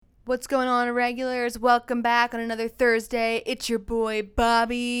What's going on, irregulars? Welcome back on another Thursday. It's your boy,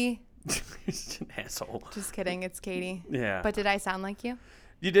 Bobby. He's an asshole. Just kidding. It's Katie. Yeah. But did I sound like you?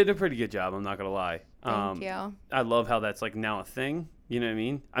 You did a pretty good job, I'm not going to lie. Thank you. I love how that's like now a thing. You know what I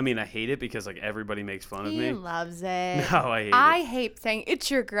mean? I mean, I hate it because like everybody makes fun of me. He loves it. No, I hate it. I hate saying, it's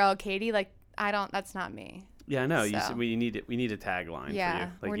your girl, Katie. Like, that's not me. Yeah, I know. So. We need a tagline for you. Yeah,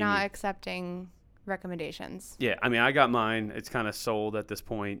 Like, we're not accepting recommendations. Yeah, I mean, I got mine. It's kind of sold at this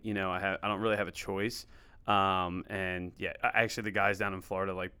point. You know, I don't really have a choice. And yeah, actually the guys down in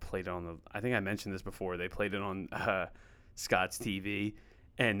Florida like played it on I think I mentioned this before. They played it on Scott's TV.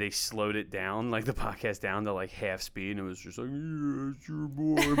 And they slowed it down, like the podcast down to like half speed, and it was just like, yeah, it's your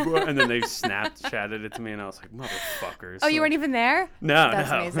boy. And then they Snapchatted it to me, and I was like, motherfuckers. Oh, you weren't even there? No,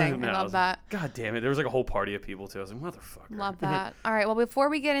 That's amazing. No, I love that. God damn it. There was like a whole party of people, too. I was like, motherfucker. Love that. All right. Well, before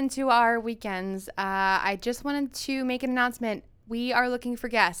we get into our weekends, I just wanted to make an announcement. We are looking for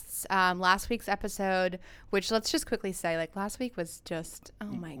guests. Last week's episode, which let's just quickly say, like last week was just, oh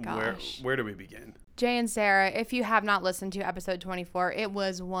my gosh. Where do we begin? Jay and Sarah, if you have not listened to episode 24, it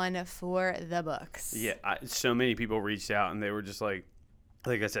was one for the books. Yeah. So many people reached out and they were just like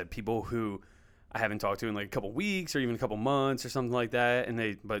I said, people who I haven't talked to in like a couple weeks or even a couple months or something like that.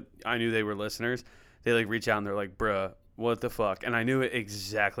 But I knew they were listeners. They like reach out and they're like, bruh, what the fuck? And I knew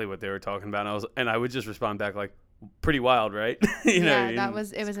exactly what they were talking about. And I would just respond back like, pretty wild, right? It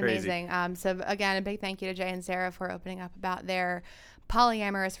was amazing. So again, a big thank you to Jay and Sarah for opening up about their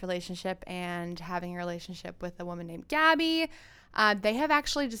polyamorous relationship and having a relationship with a woman named Gabby. They have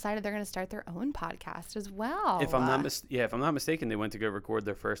actually decided they're going to start their own podcast as well. If I'm not mistaken, they went to go record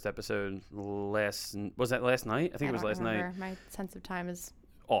their first episode last night? I think it was last night. My sense of time is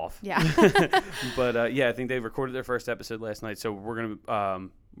off. Yeah. But I think they recorded their first episode last night. So we're gonna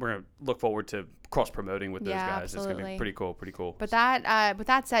look forward to cross promoting with those guys. Absolutely. It's gonna be pretty cool. But with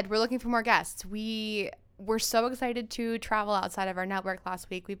that said, we're looking for more guests. We're so excited to travel outside of our network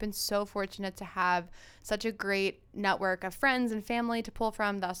last week. We've been so fortunate to have such a great network of friends and family to pull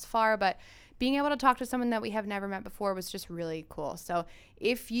from thus far, but being able to talk to someone that we have never met before was just really cool. So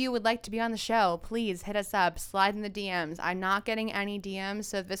if you would like to be on the show, please hit us up, slide in the DMs. I'm not getting any DMs,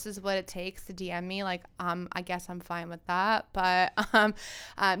 so if this is what it takes to DM me, like, I guess I'm fine with that. But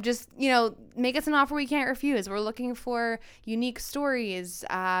just, make us an offer we can't refuse. We're looking for unique stories,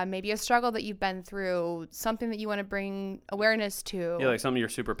 maybe a struggle that you've been through, something that you want to bring awareness to. Yeah, like something you're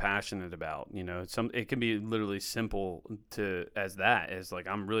super passionate about. It can be literally simple as like,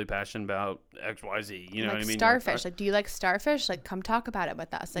 I'm really passionate about XYZ. You know like what I mean? Starfish. Like, do you like starfish? Like, come talk about it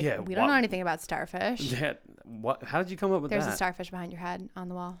with us. Like, yeah, we don't know anything about starfish. Yeah. What? How did you come up with There's that? There's a starfish behind your head on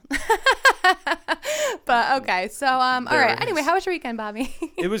the wall. But okay, so all right. Anyway, how was your weekend, Bobby?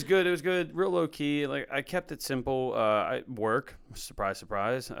 It was good. Real low key. Like I kept it simple. I work. Surprise,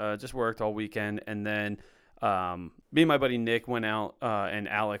 surprise. Just worked all weekend, and then me and my buddy Nick went out, and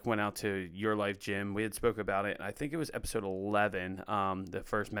Alec went out to Your Life Gym. We had spoke about it. I think it was episode 11, the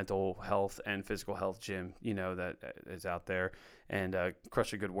first mental health and physical health gym, that is out there, and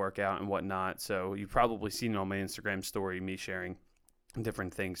crushed a good workout and whatnot. So you've probably seen it on my Instagram story, me sharing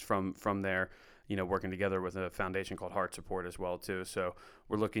different things from there, working together with a foundation called Heart Support as well too. So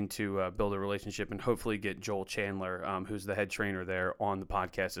we're looking to build a relationship and hopefully get Joel Chandler, who's the head trainer there, on the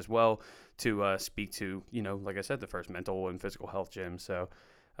podcast as well to speak to, like I said, the first mental and physical health gym. So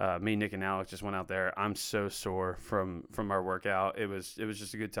me, Nick, and Alex just went out there. I'm so sore from our workout. It was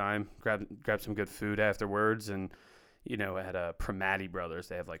just a good time. Grabbed some good food afterwards, and at Primati Brothers,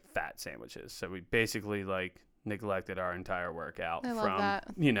 they have like fat sandwiches. So we basically like neglected our entire workout. I love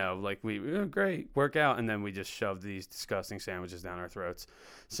that. Great workout, and then we just shoved these disgusting sandwiches down our throats.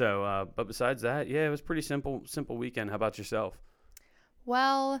 So but besides that, yeah, it was pretty simple weekend. How about yourself?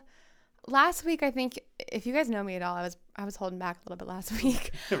 Well, last week, I think if you guys know me at all, I was holding back a little bit last week.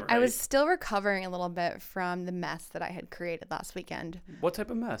 Right. I was still recovering a little bit from the mess that I had created last weekend. What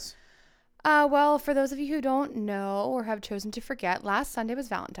type of mess? Well, for those of you who don't know or have chosen to forget, last Sunday was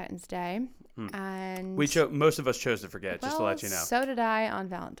Valentine's Day. And most of us chose to forget, just to let you know. So did I on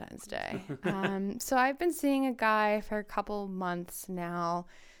Valentine's Day. So I've been seeing a guy for a couple months now.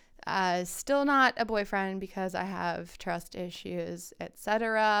 Still not a boyfriend because I have trust issues,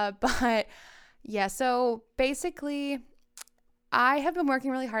 etc. But yeah, so basically I have been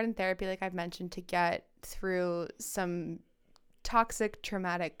working really hard in therapy, like I've mentioned, to get through some toxic,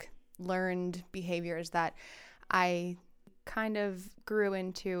 traumatic, learned behaviors that I kind of grew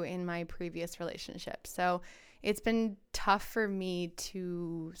into in my previous relationship. So it's been tough for me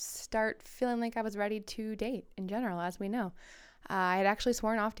to start feeling like I was ready to date in general, as we know. I had actually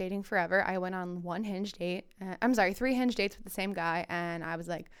sworn off dating forever. I went on 3 Hinge dates with the same guy, and I was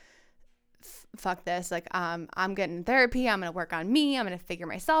like, fuck this. Like, I'm getting therapy. I'm going to work on me. I'm going to figure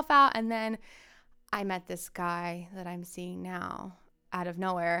myself out. And then I met this guy that I'm seeing now out of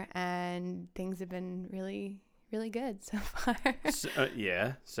nowhere, and things have been really, really good so far.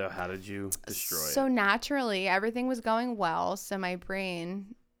 Yeah. So how did you destroy it? So naturally, everything was going well. So my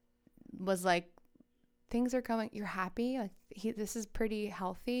brain was like, things are going, you're happy? Like, this is pretty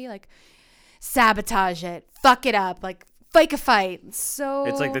healthy. Like, sabotage it. Fuck it up. Like, fake a fight. So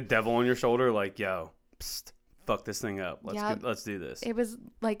it's like the devil on your shoulder, like, yo, psst, fuck this thing up. Let's do this. It was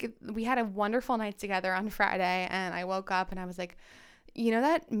like, we had a wonderful night together on Friday, and I woke up and I was like, you know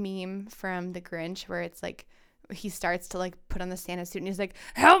that meme from The Grinch where it's like, he starts to like put on the Santa suit and he's like,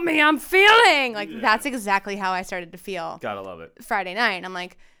 help me, I'm feeling. Like, that's exactly how I started to feel. Gotta love it. Friday night. And I'm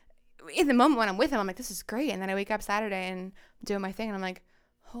like, in the moment when I'm with him, I'm like, this is great. And then I wake up Saturday and I'm doing my thing, and I'm like,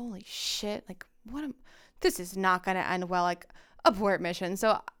 holy shit, like, this is not going to end well, like, abort mission.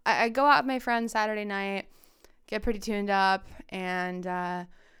 So I go out with my friends Saturday night, get pretty tuned up, and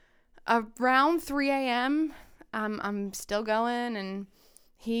around 3 a.m., I'm still going, and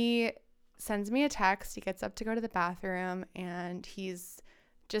he sends me a text. He gets up to go to the bathroom, and he's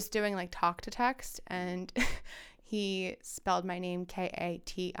just doing, like, talk to text, and he spelled my name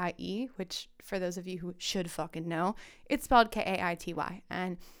Katie, which, for those of you who should fucking know, it's spelled Kaity.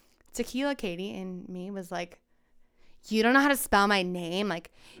 And Tequila Katie in me was like, you don't know how to spell my name?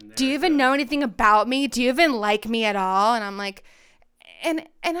 Like, do you even know anything about me? Do you even like me at all? And I'm like, and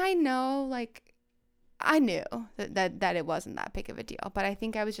I know, like, I knew that it wasn't that big of a deal, but I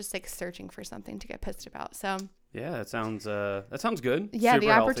think I was just like searching for something to get pissed about. So yeah, that sounds good. Yeah, Super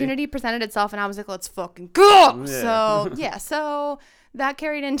the opportunity healthy. presented itself, and I was like, let's fucking go. Yeah. So that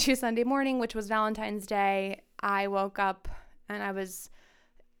carried into Sunday morning, which was Valentine's Day. I woke up and I was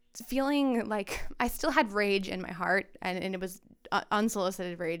feeling like I still had rage in my heart, and it was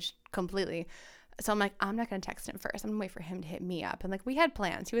unsolicited rage completely. So I'm like, I'm not going to text him first. I'm going to wait for him to hit me up. And like, we had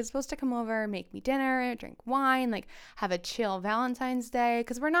plans. He was supposed to come over, make me dinner, drink wine, like have a chill Valentine's Day.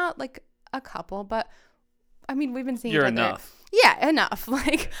 Cause we're not like a couple, but I mean, we've been seeing each other. Enough. Yeah, enough.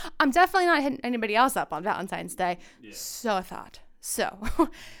 Like, I'm definitely not hitting anybody else up on Valentine's Day. Yeah. So I thought.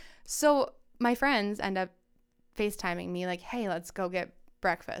 So my friends end up FaceTiming me like, hey, let's go get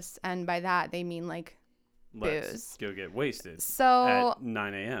breakfast. And by that, they mean like, Let's go get wasted. So at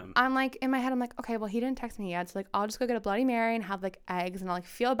 9 a.m. I'm like, in my head, I'm like, okay, well, he didn't text me yet. So like, I'll just go get a Bloody Mary and have like eggs, and I'll like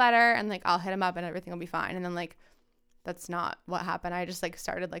feel better, and like I'll hit him up and everything will be fine. And then like, that's not what happened. I just like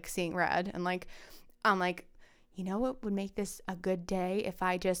started like seeing red, and like, I'm like, you know what would make this a good day if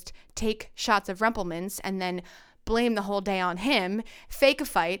I just take shots of Rumpelmans and then blame the whole day on him, fake a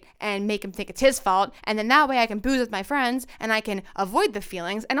fight, and make him think it's his fault. And then that way I can booze with my friends and I can avoid the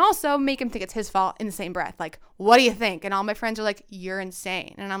feelings and also make him think it's his fault in the same breath. Like, what do you think? And all my friends are like, you're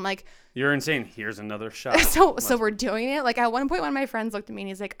insane. And I'm like, you're insane. Here's another shot. So we're doing it. Like, at one point, one of my friends looked at me and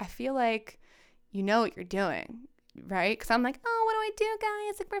he's like, I feel like you know what you're doing, right? Because I'm like, oh, what do I do,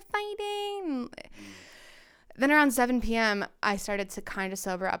 guys? Like, we're fighting. Then around 7 p.m., I started to kind of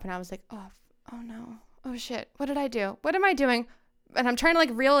sober up, and I was like, oh no. Oh shit, what did I do? What am I doing? And I'm trying to like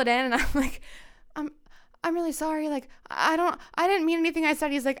reel it in, and I'm like, I'm really sorry. Like, I didn't mean anything I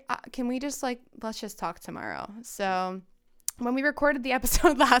said. He's like, can we just like, let's just talk tomorrow. So when we recorded the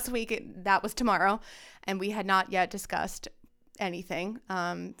episode last week, that was tomorrow, and we had not yet discussed anything.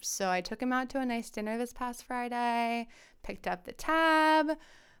 So I took him out to a nice dinner this past Friday, picked up the tab.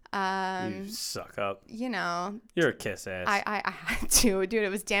 You suck up. You know. You're a kiss ass. I had to, dude. It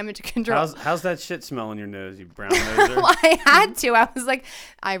was damage control. How's that shit smell in your nose, you brown noser? Well, I had to. I was like,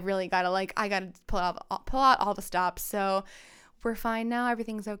 I really gotta pull out all the stops. So we're fine now.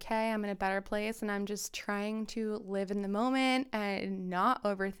 Everything's okay. I'm in a better place, and I'm just trying to live in the moment and not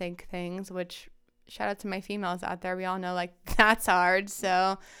overthink things. Which, shout out to my females out there. We all know like that's hard.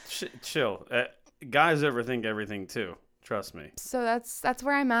 So chill. Guys overthink everything too. Trust me. So that's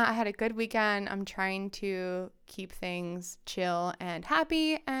where I'm at. I had a good weekend. I'm trying to keep things chill and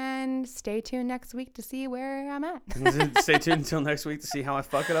happy, and stay tuned next week to see where I'm at. Stay tuned until next week to see how I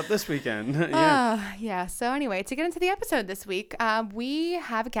fuck it up this weekend. Yeah. So anyway, to get into the episode this week, we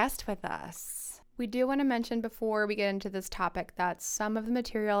have a guest with us. We do want to mention before we get into this topic that some of the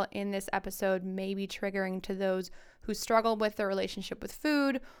material in this episode may be triggering to those who struggle with their relationship with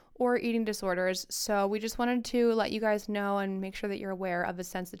food or eating disorders. So we just wanted to let you guys know and make sure that you're aware of the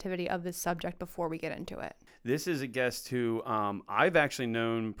sensitivity of this subject before we get into it. This is a guest who I've actually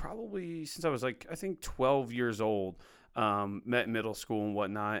known probably since I was like, I think 12 years old, met in middle school and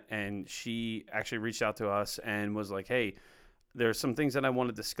whatnot. And she actually reached out to us and was like, hey, there's some things that I want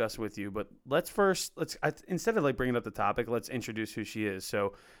to discuss with you, but let's instead of like bringing up the topic, let's introduce who she is.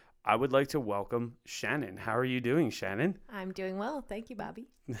 So I would like to welcome Shannon. How are you doing, Shannon? I'm doing well. Thank you, Bobby.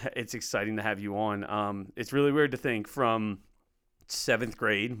 It's exciting to have you on. It's really weird to think from 7th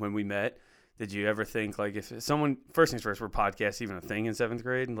grade when we met. Did you ever think, like, if someone, first things first, were podcasts even a thing in 7th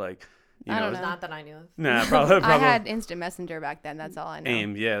grade? Like, you I know, don't know. Not that I knew of. Nah, probably. I had instant messenger back then. That's all I know.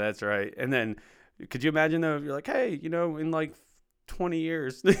 AIM, yeah, that's right. And then, could you imagine though? If you're like, hey, in like 20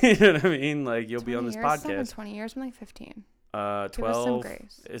 years, you know what I mean? Like, you'll be on this podcast. 20 years, I'm like 15. 12. Give us some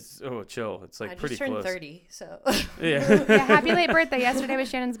grace. It's chill. It's like I pretty just turned close. 30, so. Yeah. Yeah, happy late birthday. Yesterday was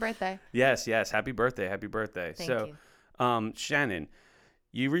Shannon's birthday. Yes. Happy birthday. Thank you. Shannon,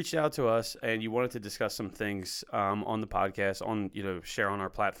 you reached out to us and you wanted to discuss some things on the podcast, share on our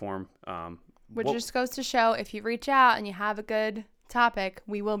platform. Which just goes to show, if you reach out and you have a good topic,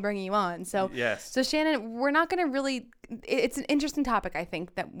 we will bring you on. So yes. So Shannon, we're not going to really, it's an interesting topic, I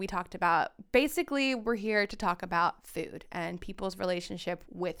think, that we talked about. Basically, we're here to talk about food and people's relationship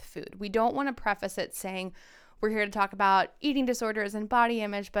with food. We don't want to preface it saying we're here to talk about eating disorders and body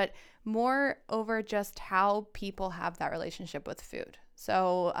image, but more over just how people have that relationship with food.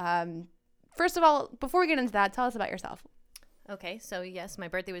 So first of all, before we get into that, tell us about yourself. Okay, so yes, my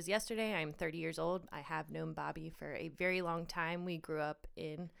birthday was yesterday. I'm 30 years old. I have known Bobby for a very long time. We grew up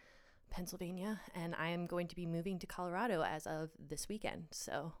in Pennsylvania, and I am going to be moving to Colorado as of this weekend.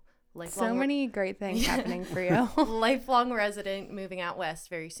 So so many great things happening for you. Lifelong resident, moving out west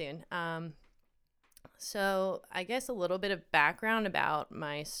very soon. So I guess a little bit of background about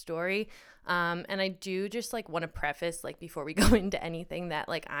my story. And I do just want to preface, before we go into anything, that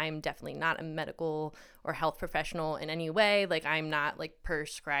I'm definitely not a medical or health professional in any way. I'm not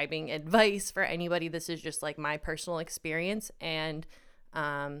prescribing advice for anybody. This is just my personal experience. And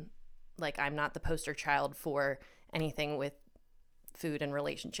I'm not the poster child for anything with food and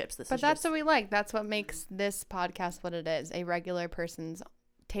relationships. But that's what we like. That's what makes this podcast what it is, a regular person's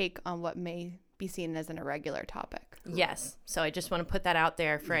take on what may be seen as an irregular topic. Yes. So I just want to put that out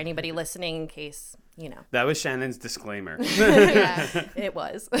there for anybody listening in case, That was Shannon's disclaimer. Yeah. It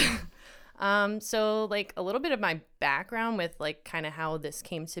was. So a little bit of my background with kind of how this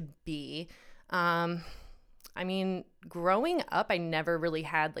came to be. I mean, growing up, I never really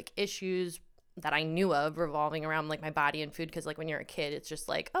had issues that I knew of revolving around my body and food, because when you're a kid, it's just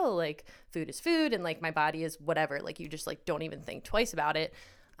food is food, and my body is whatever. You just don't even think twice about it.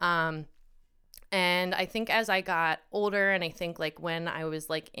 And I think as I got older, and I think when I was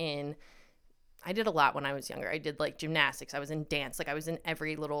I did a lot when I was younger. I did gymnastics. I was in dance. I was in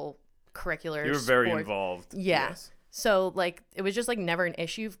every little curricular You were very sport. involved. Yeah. Yes. So it was just never an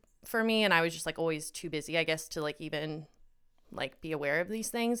issue for me, and I was just always too busy, I guess, to even be aware of these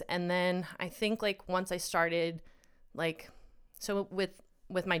things. And then I think once I started so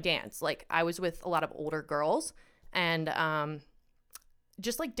with my dance, I was with a lot of older girls, and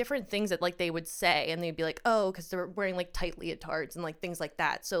just different things that they would say, and they'd be oh, because they're wearing tight leotards and things like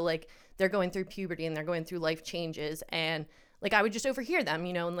that. So they're going through puberty and they're going through life changes, and I would just overhear them,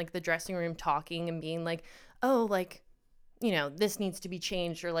 in the dressing room talking and being oh, this needs to be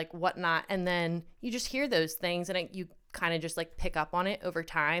changed or whatnot. And then you just hear those things, and you kind of just pick up on it over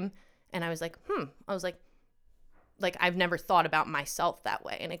time. And I was I was I've never thought about myself that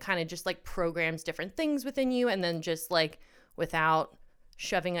way. And it kind of just programs different things within you. And then just without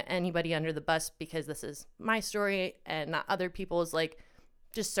shoving anybody under the bus, because this is my story and not other people's,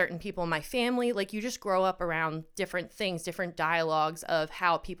 just certain people in my family, you just grow up around different things, different dialogues of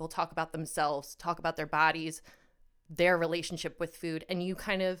how people talk about themselves, talk about their bodies, their relationship with food, and you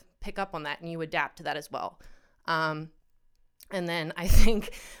kind of pick up on that and you adapt to that as well. And then I think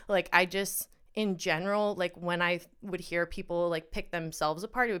I just, in general, when I would hear people pick themselves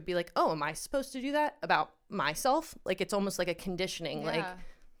apart, it would be oh, am I supposed to do that about myself? It's almost a conditioning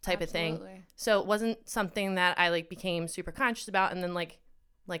type of thing. So it wasn't something that I became super conscious about. And then like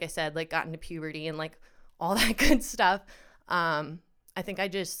I said, got into puberty and all that good stuff. I think I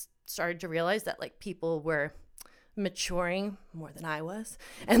just started to realize that people were maturing more than I was.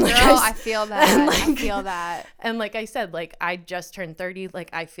 And I feel that. I feel that. And like I said, I just turned 30.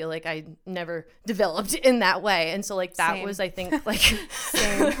 I feel I never developed in that way. And so that Same. was, I think,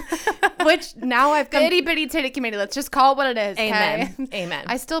 Same. which now I've come. The itty bitty titty committee. Let's just call it what it is. Amen. Okay? Amen.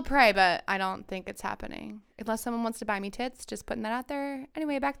 I still pray, but I don't think it's happening. Unless someone wants to buy me tits, just putting that out there.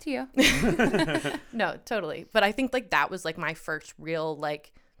 Anyway, back to you. No, totally. But I think that was my first real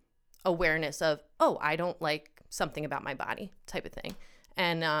awareness of, oh, I don't like something about my body type of thing.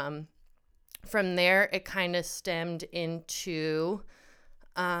 And from there, it kind of stemmed into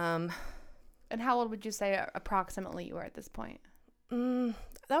And how old would you say approximately you were at this point?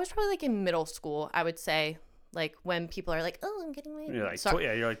 that was probably in middle school, I would say. Like when people are like, "Oh, I'm getting my," You're like, sorry,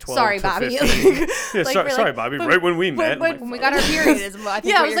 you're like 12 sorry, to Bobby. 15. Like, sorry, we're sorry, like, Bobby. when- Right when we met. when- I'm When like, we got our period is what I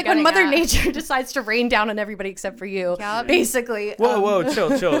think yeah, what it was you're like when getting Mother at. Nature decides to rain down on everybody except for you. Yep. Basically. Whoa,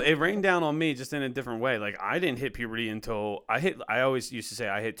 chill. It rained down on me just in a different way. Like I didn't hit puberty until I always used to say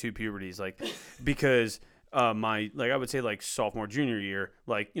I hit 2 puberties, like because my I would say like sophomore junior year,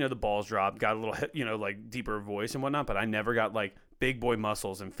 like the balls dropped, got a little like deeper voice and whatnot, but I never got like big boy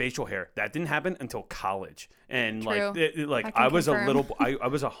muscles and facial hair. That didn't happen until college, and True. I was confirm. a little I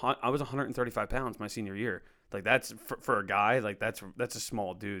was 135 pounds my senior year. Like that's for a guy, like that's a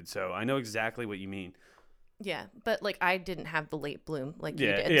small dude. So I know exactly what you mean. Yeah, but like I didn't have the late bloom like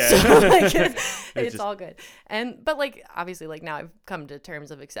Yeah, you did. yeah. So like it's just- all good. But like obviously like now I've come to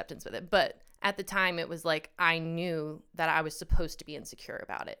terms of acceptance with it. But at the time it was like I knew that I was supposed to be insecure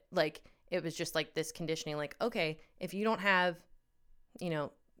about it. Like it was just like this conditioning like, okay, if you don't have,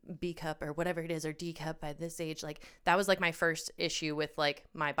 B cup or whatever it is or D cup by this age, like that was like my first issue with like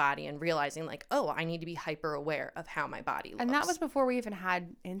my body and realizing like, oh, I need to be hyper aware of how my body looks. And that was before we even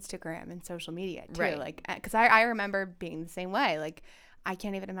had Instagram and social media too. Right. Like, because I remember being the same way. Like, I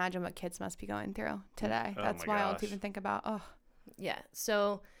can't even imagine what kids must be going through today. Oh That's my wild to gosh. even think about. Oh, Yeah.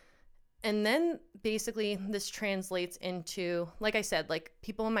 So, and then basically this translates into, like I said, like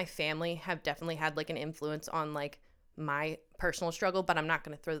people in my family have definitely had like an influence on like my personal struggle, but I'm not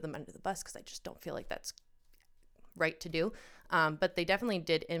going to throw them under the bus because I just don't feel like that's right to do. But they definitely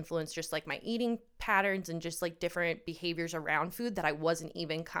did influence just like my eating patterns and just like different behaviors around food that I wasn't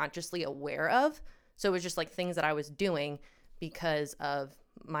even consciously aware of. So it was just like things that I was doing because of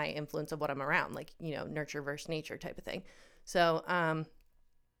my influence of what I'm around, like, nurture versus nature type of thing. So,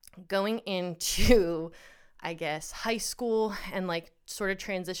 going into, I guess, high school and like sort of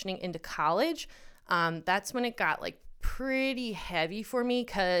transitioning into college, that's when it got like pretty heavy for me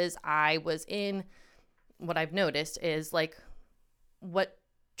because I was in, what I've noticed is like what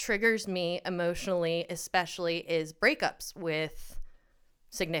triggers me emotionally, especially is breakups with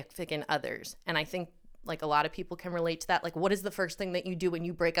significant others. And I think like a lot of people can relate to that. Like, what is the first thing that you do when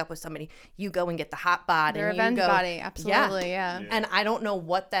you break up with somebody? You go and get the hot bod the and revenge you go, body. Absolutely. Yeah. And I don't know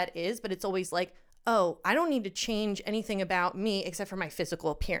what that is, but it's always like, oh, I don't need to change anything about me except for my physical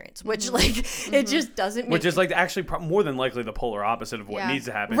appearance, which like it just doesn't make Which is like actually more than likely the polar opposite of what Yeah. needs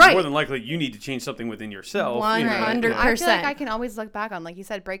to happen. Right. More than likely you need to change something within yourself. 100%. I feel like I can always look back on, like you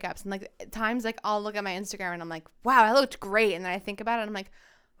said, breakups. And like times like I'll look at my Instagram and I'm like, wow, I looked great. And then I think about it and I'm like,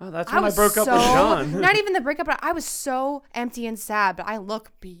 Oh, that's when I was broke up with John. Not even the breakup, but I was so empty and sad, but I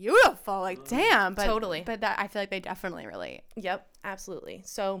look beautiful. Like, damn. But, Totally. But that, I feel like they definitely relate. Yep, absolutely.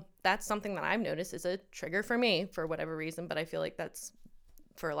 So that's something that I've noticed is a trigger for me for whatever reason, but I feel like that's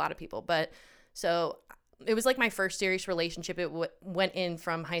for a lot of people. But so it was like my first serious relationship. It went in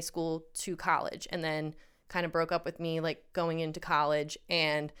from high school to college and then kind of broke up with me like going into college.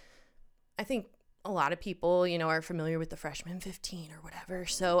 And I think a lot of people, are familiar with the freshman 15 or whatever.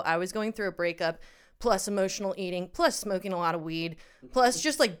 So I was going through a breakup plus emotional eating, plus smoking a lot of weed, plus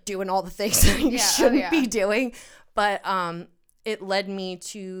just like doing all the things that you shouldn't be doing. But it led me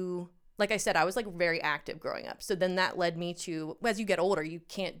to, like I said, I was like very active growing up. So then that led me to, as you get older, you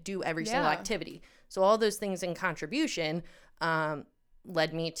can't do every single activity. So all those things in contribution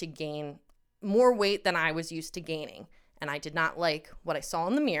led me to gain more weight than I was used to gaining. And I did not like what I saw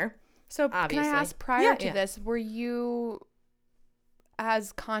in the mirror. So Obviously. can I ask, prior to Yeah. this, were you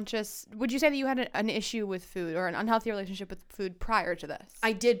as conscious? Would you say that you had an issue with food or an unhealthy relationship with food prior to this?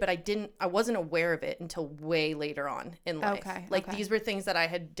 I did, but I wasn't aware of it until way later on in life. Okay, Like okay. these were things that I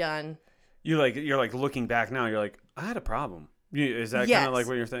had done. You're like looking back now. You're like, I had a problem. Is that kind of like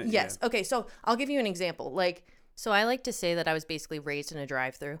what you're thinking? Yes. Okay, so I'll give you an example. Like, so I like to say that I was basically raised in a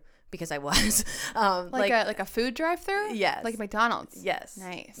drive-through because I was. Like a food drive-through? Yes. Like McDonald's? Yes.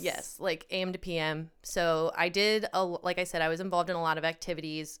 Nice. Yes, like AM to PM. So I did, like I said, I was involved in a lot of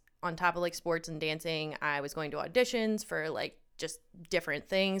activities on top of like sports and dancing. I was going to auditions for like just different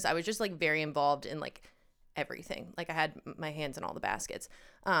things. I was just like very involved in like everything. Like I had my hands in all the baskets.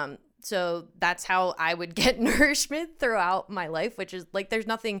 So that's how I would get nourishment throughout my life, which is like there's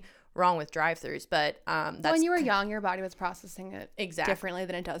nothing wrong with drive-thrus, but that's When you were young, your body was processing it Exactly. differently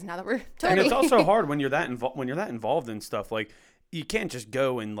than it does now that we're And 30. it's also hard when you're that involved in stuff. Like you can't just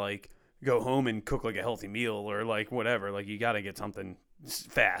go and like go home and cook like a healthy meal or like whatever. Like you got to get something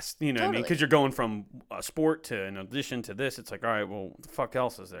fast. You know what I mean? Totally. Because you're going from a sport to an audition to this. It's like, all right, well, what the fuck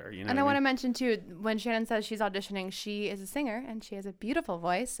else is there? You know. And I what want I to mean? mention too, when Shannon says she's auditioning, she is a singer and she has a beautiful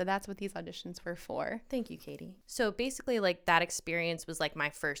voice. So that's what these auditions were for. Thank you, Katie. So basically, like that experience was like my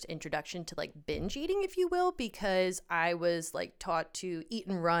first introduction to like binge eating, if you will, because I was like taught to eat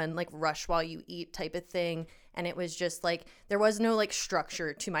and run, like rush while you eat type of thing. And it was just like, there was no like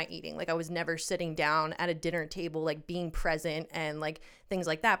structure to my eating. Like I was never sitting down at a dinner table, like being present and like things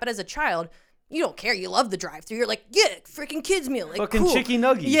like that. But as a child, you don't care. You love the drive-thru. You're like, yeah, freaking kids meal. Like, fucking cool. chicken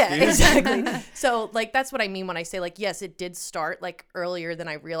nuggies. Yeah, dude. exactly. So like, that's what I mean when I say like, yes, it did start like earlier than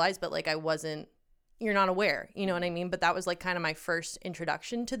I realized, but like you're not aware, you know what I mean? But that was like kind of my first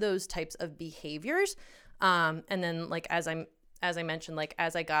introduction to those types of behaviors. And then like, as I mentioned, like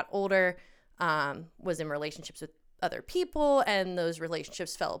as I got older, was in relationships with other people and those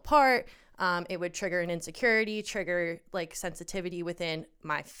relationships fell apart. It would trigger an insecurity, trigger like sensitivity within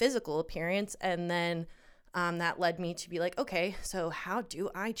my physical appearance. And then that led me to be like, okay, so how do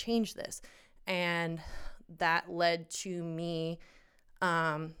I change this? And that led to me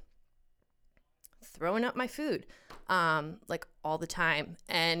throwing up my food like all the time.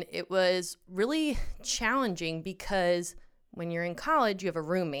 And it was really challenging because when you're in college, you have a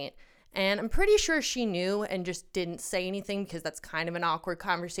roommate. And I'm pretty sure she knew and just didn't say anything because that's kind of an awkward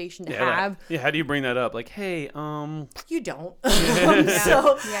conversation to have. How do you bring that up? Like, hey, You don't.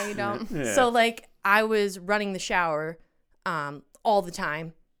 Yeah, you don't. Yeah. So like I was running the shower all the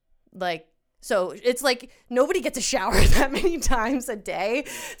time. Like, so it's like nobody gets a shower that many times a day.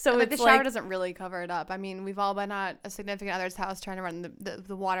 So But the it's shower like, doesn't really cover it up. I mean, we've all been at a significant other's house trying to run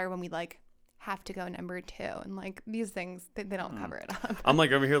the water when we like have to go number 2, and like these things they don't cover it up. I'm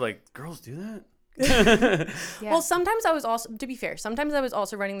like over here like, girls do that? Yeah. well, sometimes I was also, to be fair, sometimes I was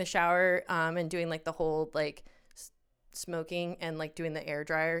also running the shower and doing like the whole like smoking and like doing the air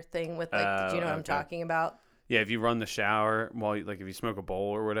dryer thing with like, do you know what I'm okay. talking about? Yeah, if you run the shower while you, like if you smoke a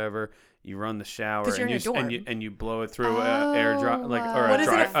bowl or whatever, you run the shower 'Cause you're and in a dorm. and you blow it through a air dry like or What is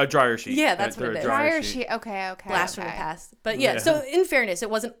it? a dryer sheet. Yeah, that's what Through it a is. dryer sheet. Okay. Blast from the okay. past. But yeah, Yeah. so in fairness, it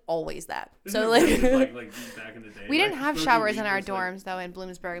wasn't always that. So like, like, like back in the day. We like, didn't have smoking showers weed in our was, like- dorms though in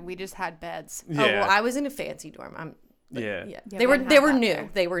Bloomsburg. We just had beds. Yeah. oh, well, I was in a fancy dorm. Yeah. Yeah, Yeah, they we were didn't they have were that new. there.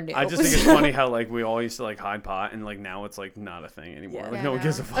 They were new. I just think it's funny how like we all used to like hide pot and like now it's like not a thing anymore. Yeah. Like Yeah, no one no.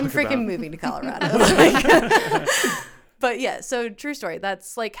 gives a fuck I'm freaking about. moving to Colorado. Like- but yeah, so true story.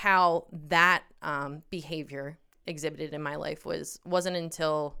 That's like how that behavior exhibited in my life wasn't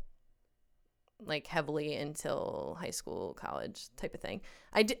until like heavily until high school, college type of thing.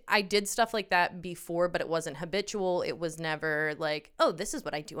 I did stuff like that before, but it wasn't habitual. It was never like, oh, this is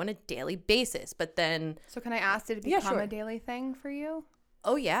what I do on a daily basis. But then, So can I ask, did it Yeah, become sure. a daily thing for you?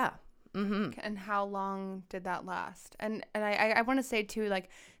 oh yeah, mm-hmm. And how long did that last? And I want to say too, like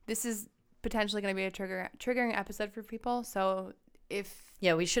this is potentially going to be a triggering episode for people. So if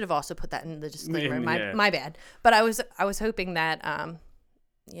Yeah, we should have also put that in the disclaimer. Yeah. My bad. But I was hoping that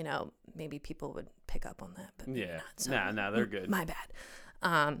you know, maybe people would pick up on that, but maybe Yeah. not. So Nah, they're good. my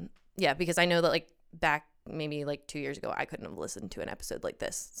bad. Yeah, because I know that like back maybe like 2 years ago, I couldn't have listened to an episode like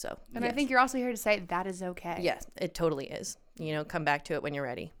this. So and yes. I think you're also here to say that is okay. yes, it totally is. You know, come back to it when you're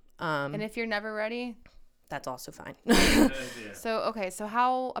ready. And if you're never ready, That's also fine. so okay. So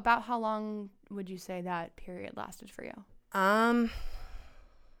how long would you say that period lasted for you?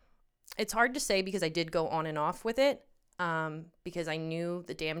 It's hard to say because I did go on and off with it. Because I knew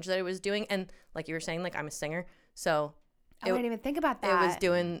the damage that it was doing, and like you were saying, like I'm a singer, so I didn't even think about that. it was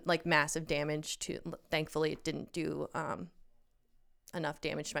doing like massive damage to. Thankfully, it didn't do enough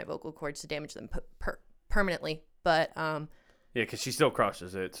damage to my vocal cords to damage them permanently. But Yeah, because she still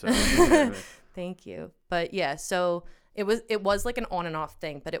crushes it. So thank you. But yeah, so it was like an on and off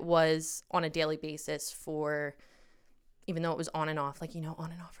thing, but it was on a daily basis for. Even though it was on and off, like, you know,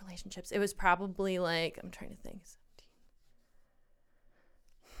 on and off relationships, it was probably like, I'm trying to think.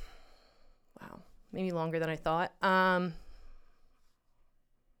 Wow, maybe longer than I thought.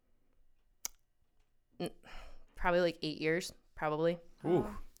 Probably like 8 years, probably. Ooh.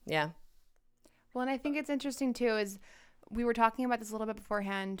 Yeah. Well, and I think it's interesting too is we were talking about this a little bit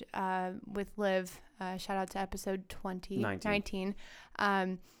beforehand with Liv. Shout out to episode 19.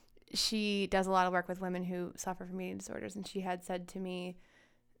 She does a lot of work with women who suffer from eating disorders, and she had said to me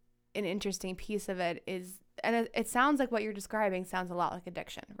an interesting piece of it is, and it sounds like what you're describing sounds a lot like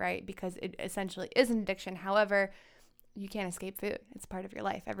addiction, right? Because it essentially is an addiction. However, you can't escape food. It's part of your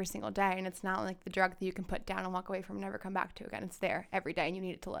life every single day, and it's not like the drug that you can put down and walk away from and never come back to again. It's there every day, and you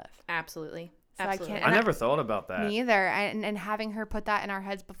need it to live. Absolutely. So Absolutely. I can't. I and never thought about that. Me either. And having her put that in our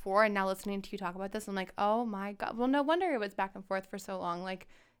heads before, and now listening to you talk about this, I'm like, oh my God. Well, no wonder it was back and forth for so long. Like,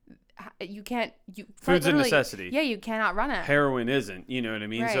 you can't. Food's a literally- necessity. Yeah, you cannot run it. Heroin isn't, you know what I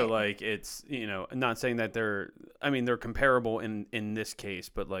mean? So Right. like it's, you know, not saying that they're comparable in this case,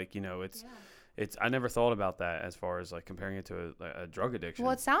 but like, you know, it's I never thought about that as far as like comparing it to a drug addiction.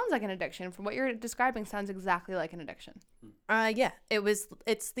 Well, it sounds like an addiction. From what you're describing, sounds exactly like an addiction. Yeah,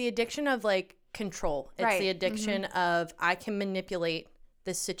 it's the addiction of like control. It's Right. the addiction of I can manipulate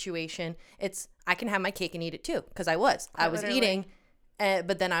this situation. It's I can have my cake and eat it too, because I was literally. eating,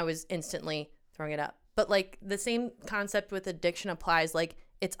 but then I was instantly throwing it up. But like the same concept with addiction applies. Like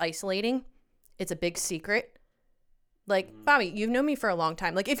it's isolating. It's a big secret. Like Bobby, you've known me for a long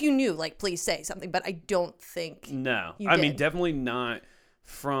time. Like if you knew, like please say something. But I don't think No, you I mean did. definitely not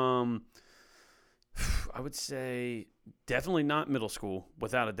from. I would say definitely not middle school,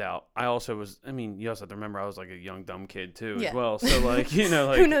 without a doubt. I also was. I mean, you also have to remember I was like a young dumb kid too, Yeah. as well. So like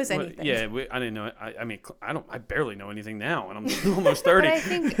like Who knows anything? Yeah, I didn't know. I mean, I barely know anything now, and I'm almost 30. But I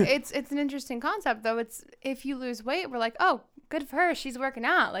think it's an interesting concept though. It's if you lose weight, we're like, oh, good for her. She's working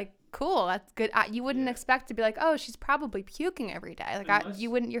out. Like, cool. That's good. You wouldn't expect to be like, oh, she's probably puking every day. Like,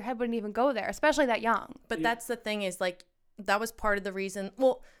 you wouldn't. Your head wouldn't even go there, especially that young. But that's the thing is like that was part of the reason.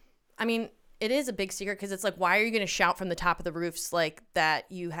 Well, I mean, it is a big secret because it's like, why are you going to shout from the top of the roofs like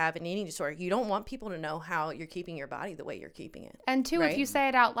that you have an eating disorder? You don't want people to know how you're keeping your body the way you're keeping it. And two, Right. if you say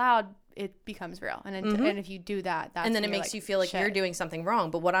it out loud, it becomes real. And and if you do that, that's And then it when you're makes you feel like you're shit. doing something wrong.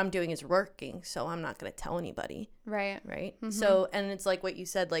 But what I'm doing is working, so I'm not going to tell anybody. Right. Right. So, and it's like what you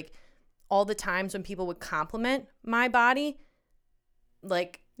said, like all the times when people would compliment my body,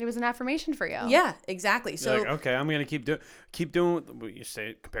 like, It was an affirmation for you. yeah, exactly. So, Like, okay, I'm gonna keep doing what you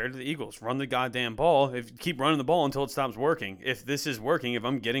say. Compared to the Eagles, run the goddamn ball. If keep running the ball until it stops working. If this is working, if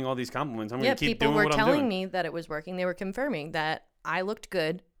I'm getting all these compliments, I'm yeah, gonna keep people doing were what I'm telling doing. me that it was working. They were confirming that I looked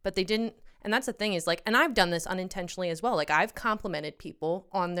good, but they didn't. And that's the thing is like, and I've done this unintentionally as well. Like I've complimented people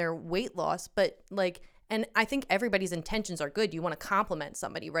on their weight loss, but like, and I think everybody's intentions are good. You want to compliment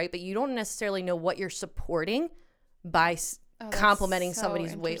somebody, right? But you don't necessarily know what you're supporting by Oh, that's complimenting so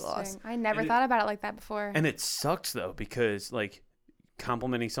somebody's weight loss. interesting. I never thought about it like that before. And it sucks though, because like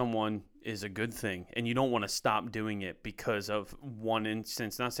complimenting someone is a good thing, and you don't want to stop doing it because of one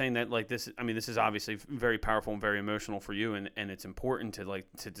instance. Not saying that like this, I mean, this is obviously very powerful and very emotional for you, and it's important to like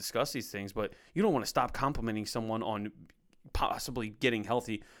to discuss these things, but you don't want to stop complimenting someone on possibly getting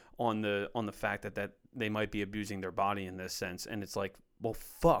healthy on the fact that they might be abusing their body in this sense. And it's like, well,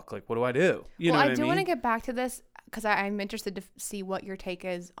 fuck, like what do I do? You know what I do mean? want to get back to this because I'm interested to see what your take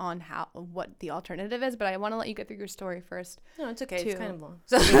is on what the alternative is, but I want to let you get through your story first. No, it's okay. It's too. kind of long.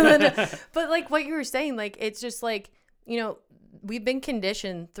 So, but like what you were saying, like it's just like, you know, we've been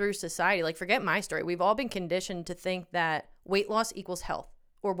conditioned through society. Like forget my story. We've all been conditioned to think that weight loss equals health,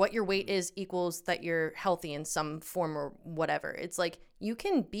 or what your weight is equals that you're healthy in some form or whatever. It's like you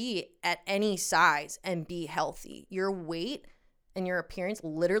can be at any size and be healthy. Your weight and your appearance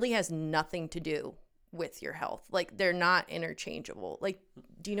literally has nothing to do with your health. Like they're not interchangeable. Like,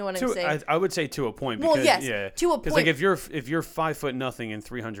 do you know what I'm saying? I would say to a point. Well, Because, yes, yeah, to a Because like point. if you're 5 foot nothing and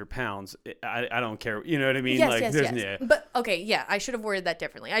 300 pounds, I don't care. You know what I mean? Yes, like, yes, there's, yes. yeah. But okay, yeah, I should have worded that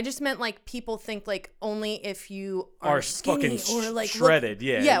differently. I just meant like people think like only if you are skinny fucking or like shredded,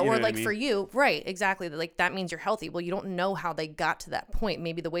 yeah, yeah, you know or what I like mean? for you, right? Exactly. Like that means you're healthy. Well, you don't know how they got to that point.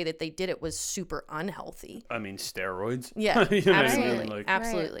 Maybe the way that they did it was super unhealthy. I mean, steroids. Yeah, You know what I mean? absolutely, Like-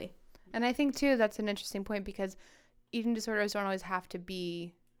 absolutely. And I think too that's an interesting point because eating disorders don't always have to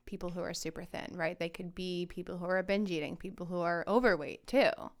be people who are super thin, right? They could be people who are binge eating, people who are overweight too.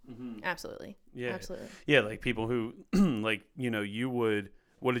 Absolutely. Yeah. Absolutely. Yeah, like people who like, you know, you would,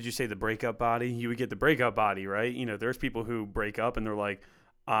 what did you say, the breakup body? You would get the breakup body, right? You know, there's people who break up and they're like,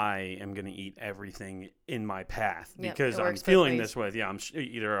 I am going to eat everything in my path Yep, because it I'm works both feeling ways. this way. Yeah,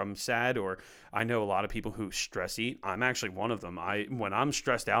 either I'm sad, or I know a lot of people who stress eat. I'm actually one of them. When I'm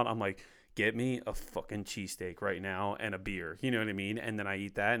stressed out, I'm like, get me a fucking cheesesteak right now and a beer. You know what I mean? And then I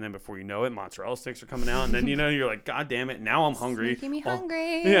eat that, and then before you know it, mozzarella sticks are coming out, and then you know you're like, God damn it, now I'm hungry. Making me Oh,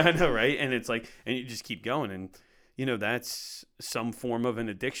 hungry. yeah, I know, right? And it's like, and you just keep going, and you know that's some form of an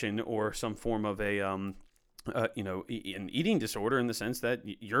addiction or some form of a you know, an eating disorder in the sense that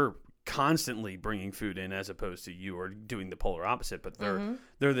you're constantly bringing food in as opposed to you are doing the polar opposite. But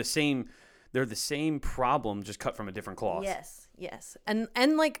they're the same. They're the same problem, just cut from a different cloth. Yes, yes. And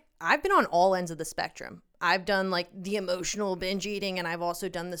like I've been on all ends of the spectrum. I've done like the emotional binge eating, and I've also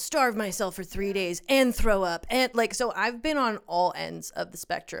done the starve myself for 3 days and throw up. And like, so I've been on all ends of the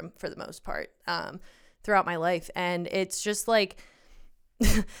spectrum for the most part throughout my life. And it's just like,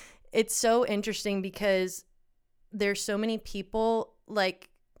 it's so interesting because there's so many people like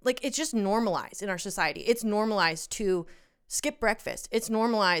it's just normalized in our society. It's normalized to skip breakfast. It's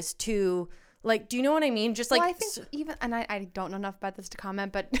normalized to like, do you know what I mean? Just like, Well, I think even, and I don't know enough about this to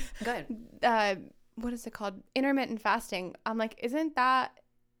comment, but go ahead. What is it called? Intermittent fasting. I'm like, isn't that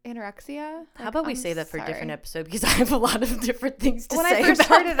anorexia? How Like, about we I'm say that for a different sorry. episode, because I have a lot of different things to When say I first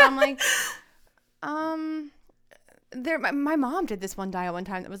about heard it, that. I'm like, my mom did this one diet one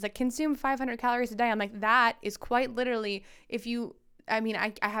time that was like consume 500 calories a day. I'm like, that is quite literally, if you, I mean,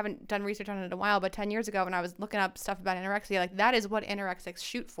 I haven't done research on it in a while, but 10 years ago when I was looking up stuff about anorexia, like that is what anorexics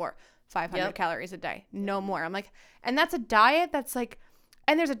shoot for, 500 calories a day, no more. I'm like, and that's a diet that's like,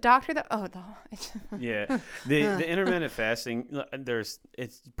 and there's a doctor that, yeah, the intermittent fasting,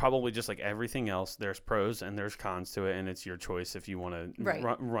 it's probably just like everything else. There's pros and there's cons to it, and it's your choice if you want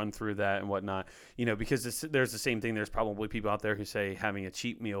to run through that and whatnot. Because there's the same thing. There's probably people out there who say having a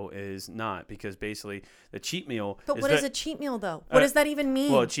cheat meal is not, because basically the cheat meal. But what is a cheat meal though? What does that even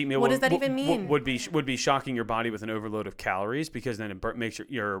mean? Well, a cheat meal. What does that even mean? Would be shocking your body with an overload of calories, because then it makes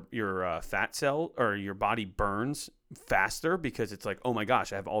your fat cell or your body burns faster, because it's like, oh my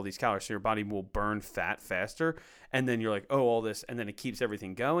gosh, I have all these calories, so your body will burn fat faster, and then you're like, oh, all this, and then it keeps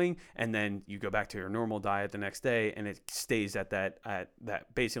everything going, and then you go back to your normal diet the next day, and it stays at that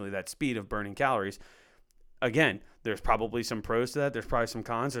basically that speed of burning calories. Again, there's probably some pros to that. There's probably some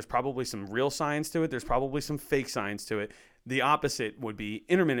cons. There's probably some real science to it. There's probably some fake science to it. The opposite would be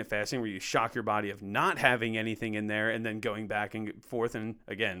intermittent fasting, where you shock your body of not having anything in there and then going back and forth. And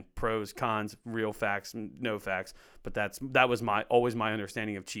again, pros, cons, real facts, no facts. But that was always my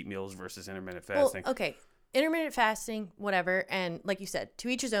understanding of cheat meals versus intermittent fasting. Well, okay. Intermittent fasting, whatever. And like you said, to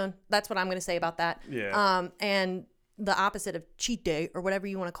each his own. That's what I'm going to say about that. Yeah. And the opposite of cheat day or whatever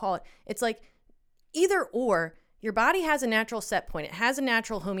you want to call it. It's like either or. Your body has a natural set point. It has a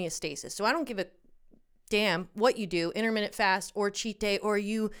natural homeostasis. So I don't give a damn what you do, intermittent fast or cheat day, or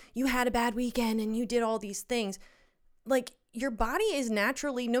you had a bad weekend and you did all these things. Like, your body is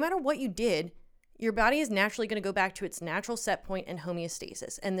naturally, no matter what you did, your body is naturally going to go back to its natural set point and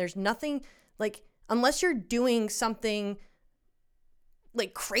homeostasis. And there's nothing, like, unless you're doing something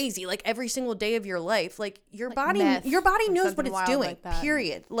like crazy, like every single day of your life, like your body knows what it's doing,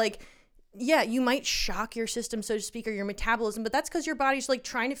 period. Like, yeah, you might shock your system, so to speak, or your metabolism, but that's because your body's like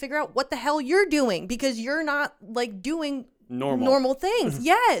trying to figure out what the hell you're doing, because you're not like doing normal things.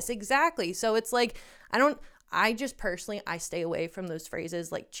 Yes, exactly. So it's like, I just personally, I stay away from those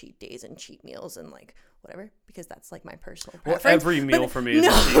phrases like cheat days and cheat meals and like whatever, because that's like my personal preference. Well, every meal for me is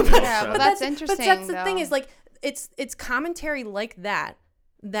a cheat meal. Yeah, well, that's interesting. But that's the thing, is like, it's commentary like that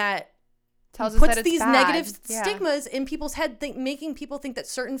tells puts us that it's these bad. negative stigmas in people's head, making people think that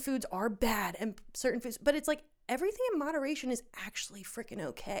certain foods are bad and certain foods, but it's like everything in moderation is actually freaking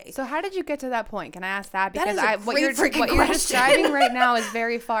okay. So how did you get to that point? Can I ask that? That Because is what you're describing right now is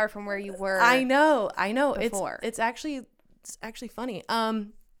very far from where you were. I know. Before. It's actually funny.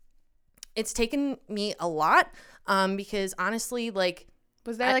 It's taken me a lot because honestly, like,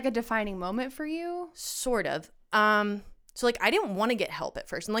 was there like a defining moment for you? Sort of. So, like, I didn't want to get help at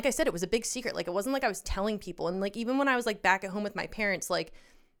first. And like I said, it was a big secret. Like, it wasn't like I was telling people. And, like, even when I was, like, back at home with my parents, like,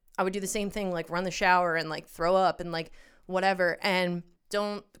 I would do the same thing, like, run the shower and, like, throw up and, like, whatever. And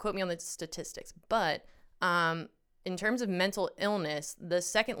don't quote me on the statistics. But in terms of mental illness, the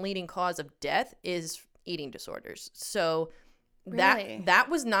second leading cause of death is eating disorders. So Really? that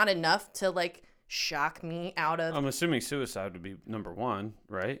was not enough to, like, shock me out of. I'm assuming suicide would be number one,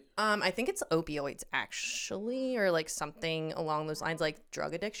 right? I think it's opioids actually, or like something along those lines, like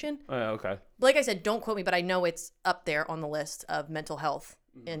drug addiction. Okay. Like I said, don't quote me, but I know it's up there on the list of mental health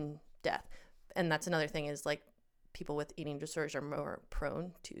in death. And that's another thing, is like people with eating disorders are more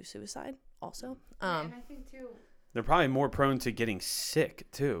prone to suicide also. And I think too, They're probably more prone to getting sick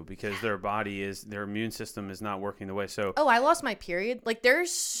too, because their immune system is not working the way. So I lost my period. Like,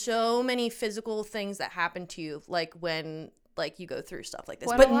 there's so many physical things that happen to you, like when like you go through stuff like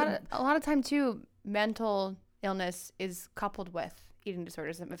this. but a lot of time too, mental illness is coupled with eating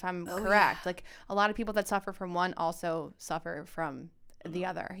disorders, if I'm correct. Yeah. Like, a lot of people that suffer from one also suffer from the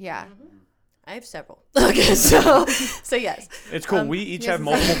other. Yeah. I have several. Okay, so yes. it's cool. We each Yes, have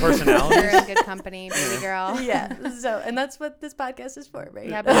multiple personalities. You're in good company, baby girl. Yeah. So, and that's what this podcast is for, right?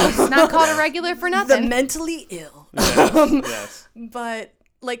 Yeah, but it's not called a regular for The nothing. mentally ill. Yes. But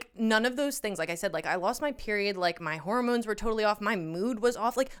like, none of those things, like I said, like, I lost my period, like my hormones were totally off, my mood was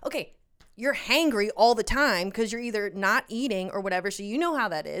off. Like, okay, you're hangry all the time because you're either not eating or whatever, so you know how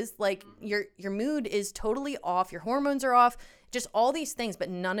that is. Like, your mood is totally off, your hormones are off, just all these things, but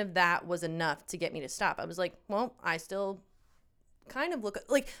none of that was enough to get me to stop. I was like, well, I still kind of look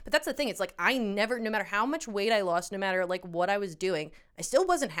like, but that's the thing, it's like, I never, no matter how much weight I lost, no matter like what I was doing, I still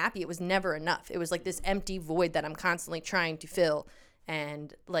wasn't happy. It was never enough. It was like this empty void that I'm constantly trying to fill.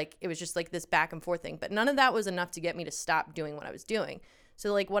 And like, it was just like this back and forth thing, but none of that was enough to get me to stop doing what I was doing.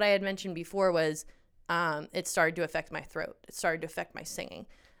 So like what I had mentioned before was it started to affect my throat. It started to affect my singing,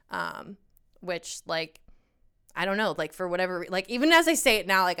 which like I don't know, like for whatever, like even as I say it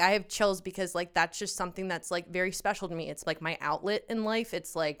now, like I have chills because like that's just something that's like very special to me. It's like my outlet in life.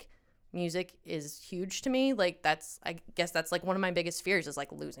 It's like music is huge to me. Like I guess that's like one of my biggest fears is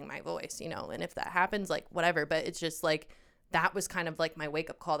like losing my voice, you know, and if that happens, like whatever. But it's just like that was kind of like my wake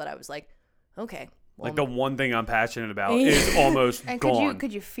up call that I was like, okay. Well, like the one thing I'm passionate about is almost and gone.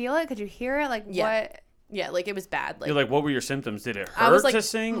 Could you feel it? Could you hear it? Like what? Yeah, like it was bad. Like you're like, what were your symptoms? Did it hurt I was like, to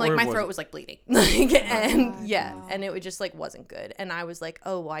sing? Like or my was throat it- was like bleeding, like and God, yeah, wow. and it would just like wasn't good. And I was like,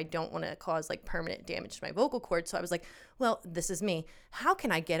 oh, well, I don't want to cause like permanent damage to my vocal cords. So I was like, well, this is me. How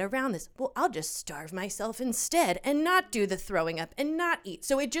can I get around this? Well, I'll just starve myself instead and not do the throwing up and not eat.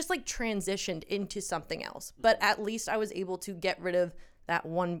 So it just like transitioned into something else. But at least I was able to get rid of that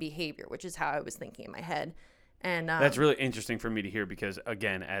one behavior, which is how I was thinking in my head. And That's really interesting for me to hear because,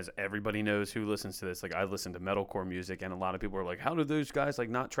 again, as everybody knows who listens to this, like I listen to metalcore music, and a lot of people are like, "How do those guys like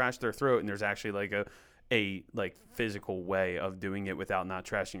not trash their throat?" And there's actually like a like physical way of doing it without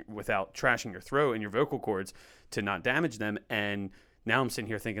trashing your throat and your vocal cords to not damage them. And now I'm sitting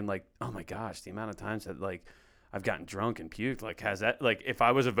here thinking like, "Oh my gosh, the amount of times that like I've gotten drunk and puked, like has that like if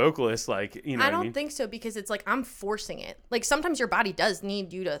I was a vocalist, like you know, I what don't I mean? think so because it's like I'm forcing it. Like sometimes your body does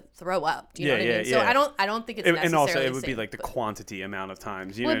need you to throw up. Do you know Yeah, what I mean? yeah, So yeah. I don't think it's And necessarily also, it the would be same, like the but- quantity amount of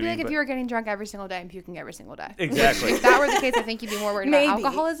times. You Well, know it'd be what I like mean? if you were getting drunk every single day and puking every single day. Exactly. If that were the case, I think you'd be more worried Maybe. about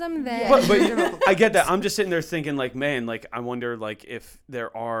alcoholism than. But I get that. I'm just sitting there thinking, like, man, like, I wonder, like, if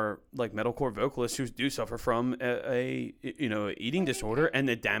there are like metalcore vocalists who do suffer from a eating disorder, and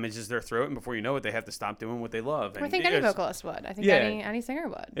it damages their throat, and before you know it, they have to stop doing what they love. I And think any it's- vocalist would. I think Yeah. any singer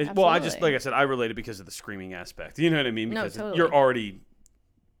would. Well, I just Absolutely. like I said, I relate it because of the screaming aspect. You know what I mean? No, Because totally. you're already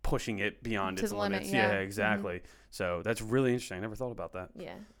pushing it beyond To its the limit, limits. yeah. Yeah, exactly. So that's really interesting. I never thought about that.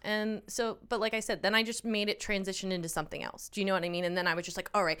 Yeah. And so, but like I said, then I just made it transition into something else. Do you know what I mean? And then I was just like,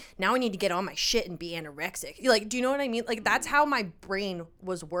 all right, now I need to get on my shit and be anorexic. Like, do you know what I mean? Like, that's how my brain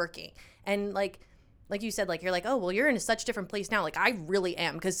was working. And like you said, like, you're like, oh, well, you're in such different place now. Like, I really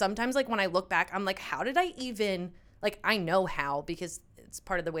am. Because sometimes, like, when I look back, I'm like, how did I even, like, I know how because it's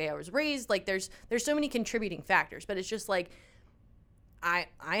part of the way I was raised. Like, there's so many contributing factors. But it's just like, I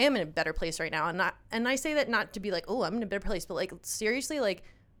am in a better place right now, and I say that not to be like, oh, I'm in a better place, but like seriously, like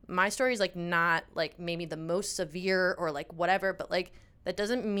my story is like not like maybe the most severe or like whatever, but like that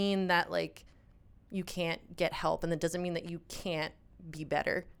doesn't mean that like you can't get help, and that doesn't mean that you can't be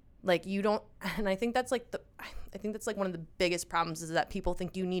better. Like you don't, and I think that's like one of the biggest problems is that people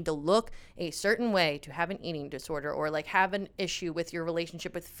think you need to look a certain way to have an eating disorder or like have an issue with your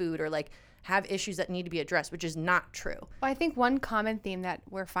relationship with food or like have issues that need to be addressed, which is not true. Well, I think one common theme that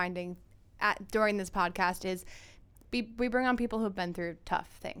we're finding during this podcast is we bring on people who've been through tough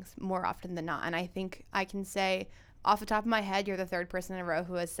things more often than not. And I think I can say off the top of my head, you're the third person in a row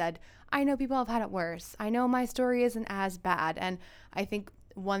who has said, I know people have had it worse. I know my story isn't as bad. And I think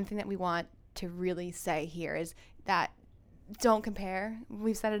one thing that we want to really say here is that don't compare.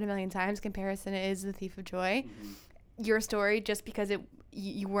 We've said it a million times. Comparison is the thief of joy. Mm-hmm. Your story, just because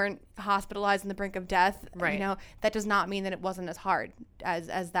you weren't hospitalized on the brink of death, right? You know, that does not mean that it wasn't as hard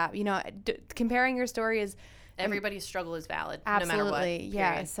as that. You know, comparing your story is everybody's struggle is valid, absolutely, no matter what.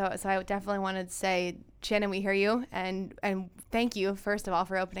 Yeah. So I definitely wanted to say, Shannon, we hear you, and thank you first of all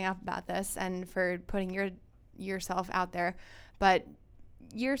for opening up about this and for putting yourself out there. But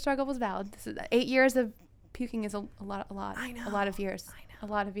your struggle was valid. This is 8 years of puking is a lot. I know. A lot of years. I know.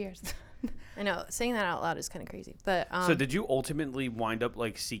 A lot of years. I know. Saying that out loud is kind of crazy. But So did you ultimately wind up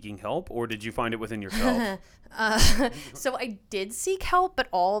like seeking help, or did you find it within yourself? So I did seek help, but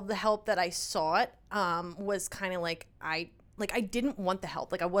all of the help that I sought was kind of like I didn't want the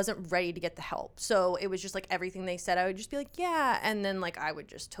help. Like I wasn't ready to get the help. So it was just like everything they said, I would just be like, yeah. And then like I would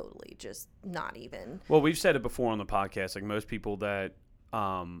just totally just not even. Well, we've said it before on the podcast. Like most people that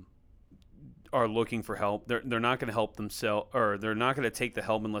are looking for help, they're not going to help themselves, or they're not going to take the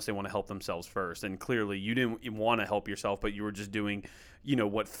help unless they want to help themselves first. And clearly, you didn't want to help yourself, but you were just doing, you know,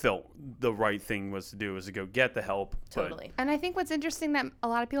 what felt the right thing was to do, was to go get the help. Totally. And I think what's interesting that a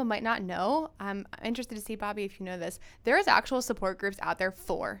lot of people might not know, I'm interested to see, Bobby, if you know this, there is actual support groups out there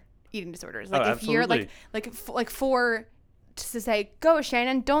for eating disorders. Like if you're like for to say, go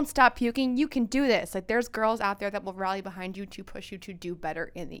Shannon, don't stop puking, you can do this. Like there's girls out there that will rally behind you to push you to do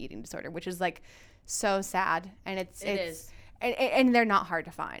better in the eating disorder, which is like so sad. And it is. And they're not hard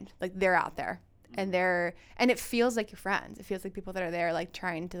to find. Like they're out there. And it feels like your friends. It feels like people that are there like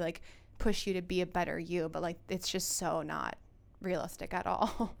trying to like push you to be a better you, but like it's just so not realistic at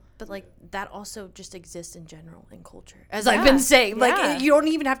all. But like that also just exists in general in culture, as I've been saying. Like you don't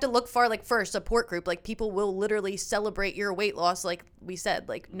even have to look far. Like for a support group, like people will literally celebrate your weight loss, like we said,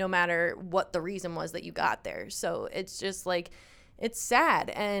 like no matter what the reason was that you got there. So it's just like it's sad,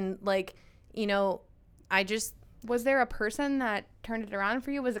 and like Was there a person that turned it around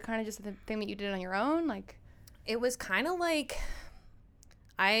for you? Was it kind of just the thing that you did on your own? Like it was kind of like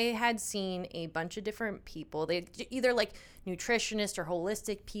I had seen a bunch of different people. They either like nutritionists or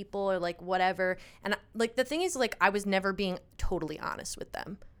holistic people or like whatever. And like the thing is, like I was never being totally honest with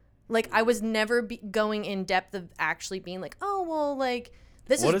them. Like I was never going in depth of actually being like, oh well, like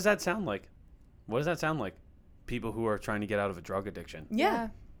this. What does that sound like? What does that sound like? People who are trying to get out of a drug addiction. Yeah.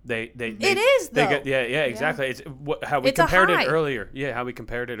 It is though. Exactly. It's how we compared it earlier. Yeah, how we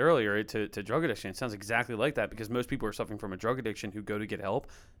compared it earlier to drug addiction. It sounds exactly like that because most people who are suffering from a drug addiction who go to get help,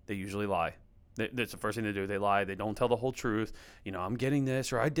 they usually lie. That's the first thing they do. They lie. They don't tell the whole truth. I'm getting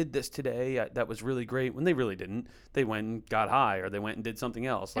this, or I did this today. That was really great. When they really didn't. They went and got high, or they went and did something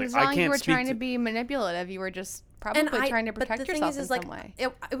else. Like, it's not like you were trying to be manipulative. You were just probably trying to protect yourself in some way.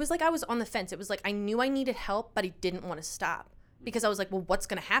 It was like I was on the fence. It was like I knew I needed help, but I didn't want to stop. Because I was like, well, what's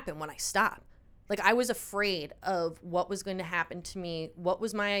going to happen when I stop? Like, I was afraid of what was going to happen to me. What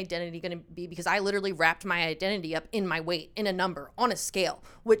was my identity going to be? Because I literally wrapped my identity up in my weight, in a number, on a scale,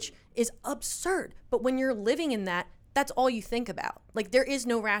 which is absurd. But when you're living in that, that's all you think about. Like, there is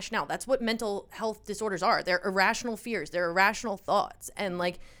no rationale. That's what mental health disorders are. They're irrational fears. They're irrational thoughts. And,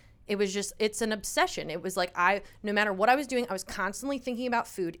 like, it was just, it's an obsession. It was like no matter what I was doing, I was constantly thinking about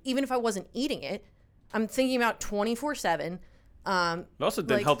food. Even if I wasn't eating it, I'm thinking about 24/7. It also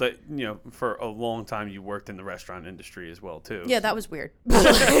didn't help that for a long time you worked in the restaurant industry as well too. Yeah, that was weird.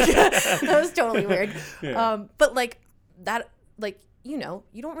 That was totally weird. Yeah. But like that, like you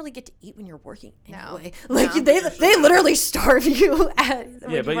don't really get to eat when you're working anyway. No. Like they literally starve you.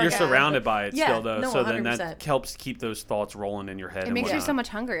 But you're surrounded by it still though. So 100%. Then that helps keep those thoughts rolling in your head. It makes you so much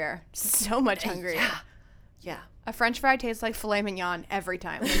hungrier. So much hungrier. Yeah. A French fry tastes like filet mignon every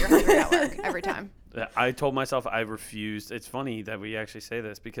time when you're hungry at work. Every time. I told myself I refused. It's funny that we actually say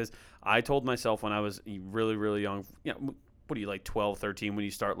this because I told myself when I was really, really young, what are you, like 12, 13, when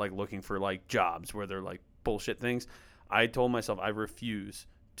you start like looking for like jobs where they're like bullshit things. I told myself I refuse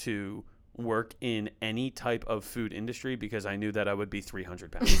to work in any type of food industry because I knew that I would be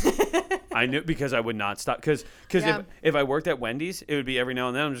 300 pounds. I knew because I would not stop. Because if I worked at Wendy's, it would be every now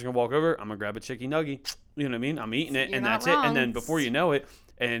and then I'm just going to walk over, I'm going to grab a chicken nugget. You know what I mean? I'm eating it and that's it. And then before you know it,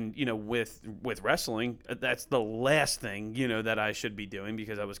 and, with wrestling, that's the last thing, that I should be doing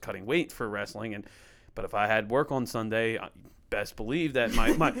because I was cutting weight for wrestling. But if I had work on Sunday, best believe that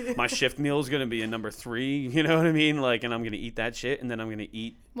my shift meal is going to be in number 3, you know what I mean? Like, and I'm going to eat that shit, and then I'm going to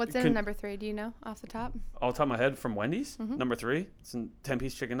eat. What's in number 3? Do you know off the top? Off the top of my head from Wendy's? Mm-hmm. Number 3? It's a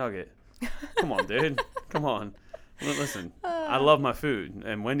 10-piece chicken nugget. Come on, dude. Come on. Listen, I love my food,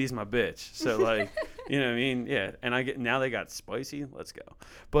 and Wendy's my bitch. So, like, you know what I mean? Yeah. And now they got spicy. Let's go.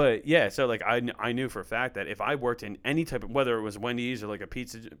 But, yeah, so, like, I knew for a fact that if I worked in any type of, whether it was Wendy's or, like, a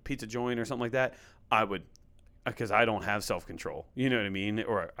pizza joint or something like that, I would, because I don't have self-control. You know what I mean?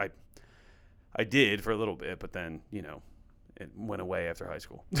 Or I did for a little bit, but then, it went away after high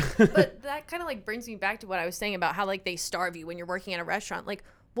school. But that kind of, like, brings me back to what I was saying about how, like, they starve you when you're working at a restaurant. Like,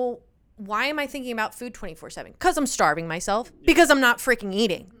 well, why am I thinking about food 24/7? Because I'm starving myself. Because I'm not freaking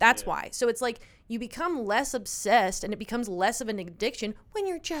eating. That's why. So it's like you become less obsessed and it becomes less of an addiction when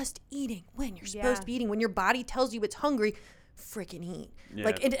you're just eating, when you're supposed to be eating, when your body tells you it's hungry, freaking eat. Yeah.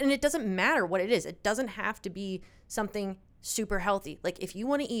 Like, and it doesn't matter what it is. It doesn't have to be something super healthy. Like, if you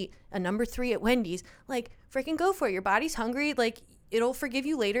want to eat a number 3 at Wendy's, like, freaking go for it. Your body's hungry. Like, it'll forgive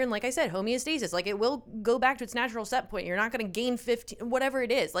you later. And like I said, homeostasis, like, it will go back to its natural set point. You're not going to gain 15, whatever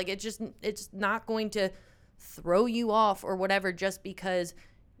it is. Like, it's not going to throw you off or whatever just because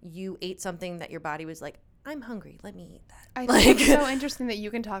you ate something that your body was like, I'm hungry, let me eat that. I think it's so interesting that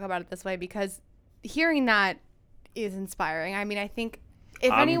you can talk about it this way because hearing that is inspiring. I mean, I think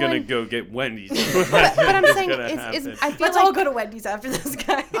if I'm gonna go get Wendy's. but I'm saying, I feel let's all go to Wendy's after this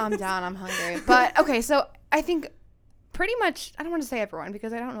guy. I'm down. I'm hungry. But okay, so I think pretty much, I don't want to say everyone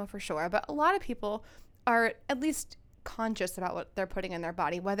because I don't know for sure, but a lot of people are at least conscious about what they're putting in their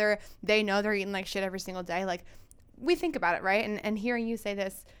body, whether they know they're eating like shit every single day. Like, we think about it, right? And hearing you say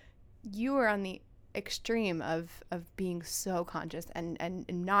this, you are on the extreme of being so conscious and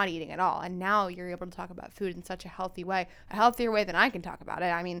not eating at all, and now you're able to talk about food in such a healthy way, a healthier way than I can talk about it.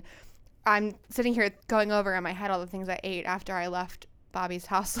 I mean, I'm sitting here going over in my head all the things I ate after I left Bobby's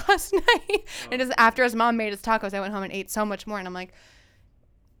house last night. And just after his mom made his tacos, I went home and ate so much more, and I'm like,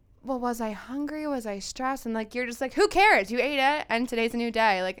 well, was I hungry? Was I stressed? And like, you're just like, who cares? You ate it and today's a new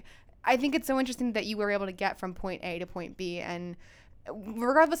day. Like, I think it's so interesting that you were able to get from point A to point B. And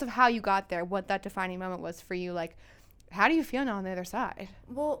regardless of how you got there, what that defining moment was for you, like, how do you feel now on the other side?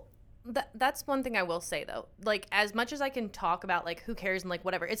 Well, that's one thing I will say though. Like, as much as I can talk about like who cares and like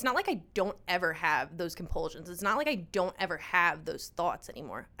whatever, it's not like I don't ever have those compulsions. It's not like I don't ever have those thoughts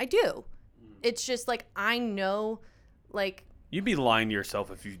anymore. I do. It's just like I know, like, you'd be lying to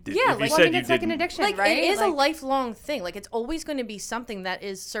yourself if you did. Yeah, if you like, Well, said I mean, you it's like an didn't. addiction, like right? it is a Like, lifelong thing. Like, it's always going to be something that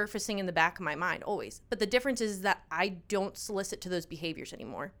is surfacing in the back of my mind, always. But the difference is that I don't solicit to those behaviors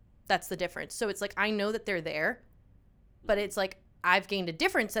anymore. That's the difference. So it's like I know that they're there, but it's like I've gained a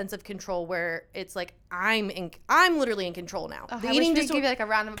different sense of control where it's like I'm literally in control now. oh, The I wish eating we could give disorder, you like a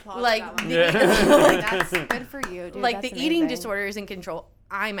round of applause. like, for that one. Yeah. Like, that's good for you, dude. like That's the eating amazing. disorder is in control.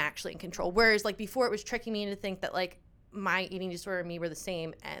 I'm actually in control. Whereas like before, it was tricking me into think that like my eating disorder and me were the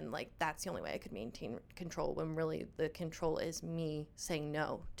same, and like that's the only way I could maintain control. When really the control is me saying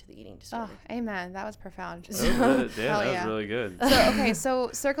no to the eating disorder. Oh, amen. That was profound. That was good. Yeah, Hell that yeah. was really good. So, okay, so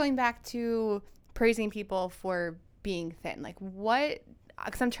circling back to praising people for being thin, like what,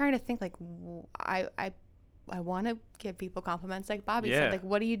 because I'm trying to think, like, I want to give people compliments like Bobby Yeah. said.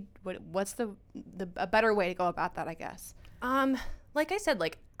 Like, what's the a better way to go about that, I guess? Like I said,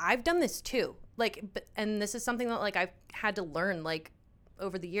 like I've done this too. Like, and this is something that like I've had to learn like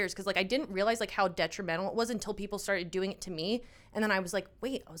over the years, because like I didn't realize like how detrimental it was until people started doing it to me, and then I was like,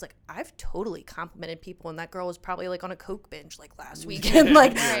 wait, I was like, I've totally complimented people, and that girl was probably like on a coke binge like last weekend.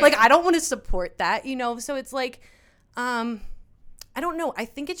 like Right. like I don't want to support that, you know. So it's like, I don't know. I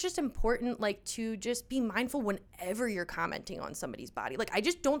think it's just important, like, to just be mindful whenever you're commenting on somebody's body. Like, I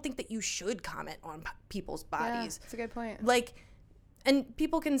just don't think that you should comment on people's bodies. Yeah, that's a good point. Like, and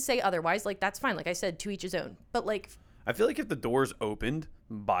people can say otherwise. Like, that's fine. Like I said, to each his own. But, like, I feel like if the door's opened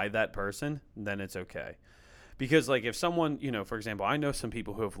by that person, then it's okay. Because, like, if someone, you know, for example, I know some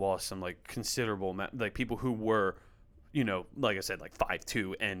people who have lost some, like, considerable, like, people who were, you know, like I said, like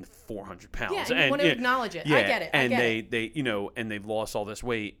 5'2" and 400 pounds. yeah, and you want to acknowledge it. Yeah, I get it. and I get it. they, you know, and they've lost all this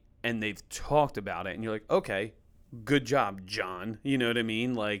weight and they've talked about it, and you're like, okay, good job, John. You know what I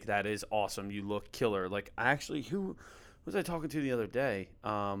mean? Like, that is awesome. You look killer. Like, who was I talking to the other day?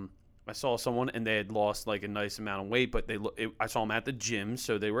 I saw someone and they had lost like a nice amount of weight, but I saw them at the gym,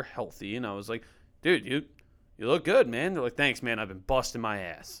 so they were healthy, and I was like, dude, you look good, man. They're like, thanks, man. I've been busting my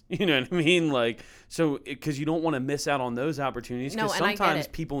ass. You know what I mean? Like, so because you don't want to miss out on those opportunities, because No, and I get sometimes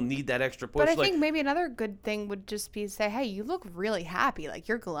it. people need that extra push. But I like, think maybe another good thing would just be to say, hey, you look really happy. Like,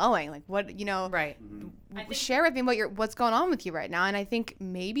 you're glowing. Like, what, you know, Right. share with me what's going on with you right now. And I think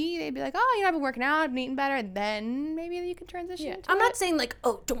maybe they'd be like, oh, you know, I've been working out and eating better. And then maybe you can transition into I'm not it. saying like,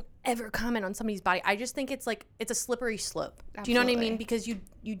 oh, don't ever comment on somebody's body. I just think it's like, it's a slippery slope. Do you know what I Absolutely. mean? Because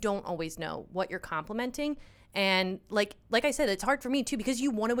you don't always know what you're complimenting. And like I said, it's hard for me too, because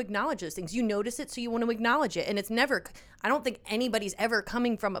you want to acknowledge those things. You notice it, so you want to acknowledge it. And it's never, I don't think anybody's ever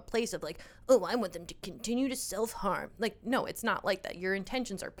coming from a place of like, oh, I want them to continue to self-harm. Like, no, it's not like that. Your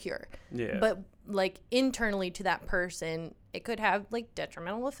intentions are pure. Yeah. But like internally to that person, it could have like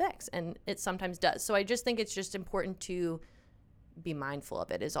detrimental effects, and it sometimes does. So I just think it's just important to be mindful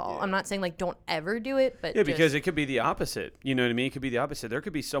of it is all. I'm not saying like don't ever do it, but yeah, just, because it could be the opposite. You know what I mean? It could be the opposite. There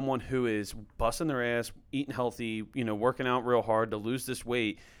could be someone who is busting their ass, eating healthy, you know, working out real hard to lose this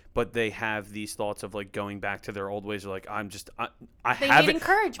weight, but they have these thoughts of like going back to their old ways. Or like, I They need haven't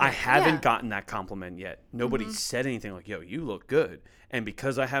encouragement. I haven't Yeah. gotten that compliment yet. Nobody said anything like, yo, you look good. And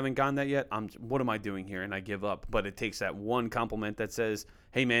because I haven't gotten that yet, what am I doing here? And I give up. But it takes that one compliment that says,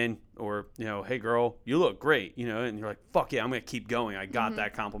 hey, man, or, you know, hey, girl, you look great, you know, and you're like, fuck yeah, I'm going to keep going. I got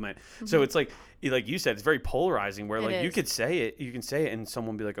that compliment. So it's like you said, it's very polarizing where It like you is. could say it and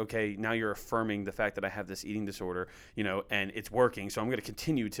someone be like, okay, now you're affirming the fact that I have this eating disorder, you know, and it's working. So I'm going to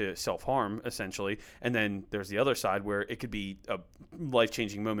continue to self-harm essentially. And then there's the other side where it could be a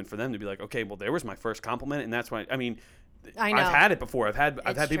life-changing moment for them to be like, okay, well, there was my first compliment. And that's why, I mean, I know. I've had it before. I've had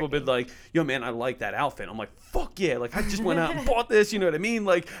people be tricky. like, yo, man, I like that outfit. I'm like, fuck yeah. Like, I just went out and bought this. You know what I mean?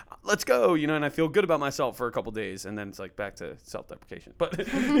 Like, let's go. You know, and I feel good about myself for a couple days. And then it's like back to self-deprecation. But,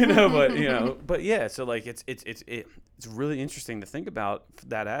 but yeah. So, like, it's really interesting to think about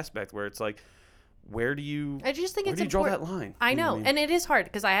that aspect where it's like, where do you I just think where it's do you draw important. that line? I You know, what mean? and it is hard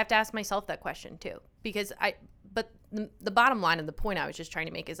because I have to ask myself that question too. Because but the bottom line and the point I was just trying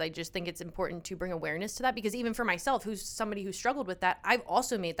to make is I just think it's important to bring awareness to that, because even for myself, who's somebody who struggled with that, I've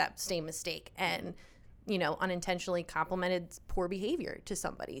also made that same mistake and, you know, unintentionally complimented poor behavior to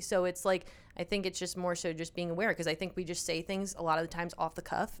somebody. So it's like, I think it's just more so just being aware, because I think we just say things a lot of the times off the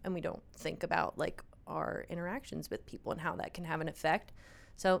cuff and we don't think about like our interactions with people and how that can have an effect.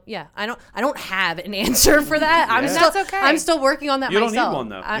 So yeah, I don't have an answer for that. That's okay. I'm still working on that You don't myself. need one,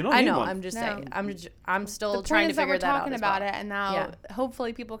 though. You don't I need know. one. I'm just No. saying. I'm still The trying point to is that figure we're that out. talking as about well. it, and now Yeah.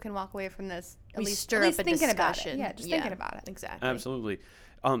 hopefully people can walk away from this We at least stir up a thinking about it. discussion. Yeah, just thinking about it. Exactly. Absolutely.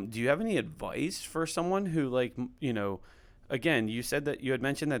 Do you have any advice for someone who, like, again, you said that you had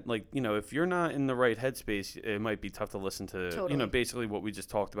mentioned that, like, if you're not in the right headspace, it might be tough to listen to, Totally. basically what we just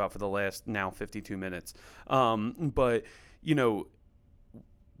talked about for the last now 52 minutes. But,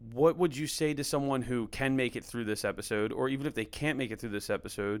 what would you say to someone who can make it through this episode, or even if they can't make it through this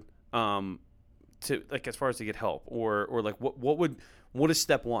episode, to, like, as far as to get help, or like, what is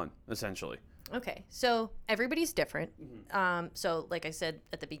step one, essentially? Okay, so everybody's different. So like I said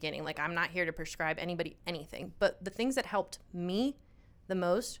at the beginning, like I'm not here to prescribe anybody anything, but the things that helped me the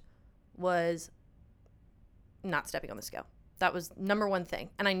most was not stepping on the scale. That was number one thing.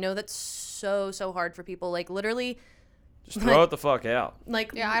 And I know that's so hard for people. Like literally, Just throw it the fuck out.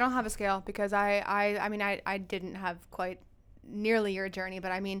 like Yeah, I don't have a scale because I didn't have quite nearly your journey,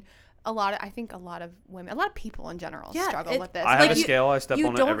 but I mean, I think a lot of women, a lot of people in general struggle with this. I have Like, a scale. I step on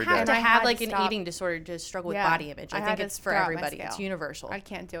it every day. You don't have to And I have had like to an stop. eating disorder to struggle with Yeah, body image. I I had think to it's for throw out my everybody. It's scale. universal. I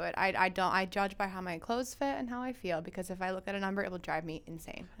can't do it. I don't. I judge by how my clothes fit and how I feel because if I look at a number, it will drive me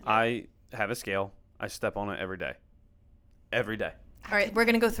insane. I have a scale. I step on it every day. Every day. All right, we're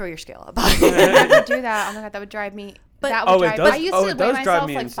gonna go throw your scale up. I would do that. Oh my god, that would drive me. But- that Oh, would it drive. does- I used oh, to it weigh does drive myself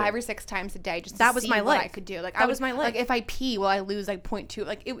me like insane. 5 or 6 times a day just to That was see my what I life. could do. Like That was my life. Like if I pee, will I lose like 0.2?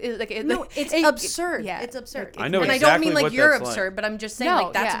 Like No, it's absurd. Yeah, It's absurd. I know and I exactly don't mean like what you're that's like. absurd, but I'm just saying No,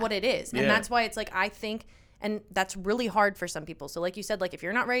 like that's yeah. what it is. And Yeah. that's why it's like I think and that's really hard for some people. So like you said, like if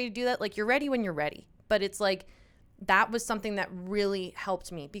you're not ready to do that, like you're ready when you're ready. But it's like that was something that really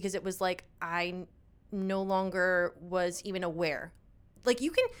helped me because it was like I no longer was even aware. Like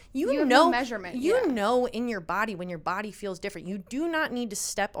you have no measurement, You yeah. know in your body when your body feels different. You do not need to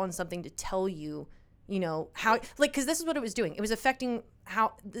step on something to tell you, how like because this is what it was doing. It was affecting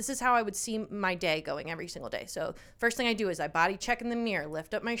this is how I would see my day going every single day. So first thing I do is I body check in the mirror,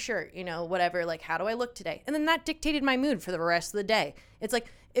 lift up my shirt, whatever, like how do I look today? And then that dictated my mood for the rest of the day. It's like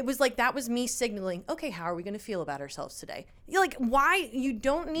it was like that was me signaling, okay, how are we going to feel about ourselves today? You're like, why? You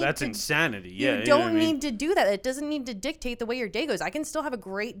don't need That's to insanity. Yeah. you don't need to do that. It doesn't need to dictate the way your day goes. I can still have a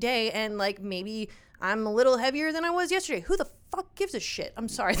great day and like maybe I'm a little heavier than I was yesterday. Who the fuck gives a shit? I'm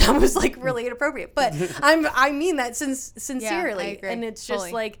sorry, that was like really inappropriate, but I mean that sincerely, I agree. and it's just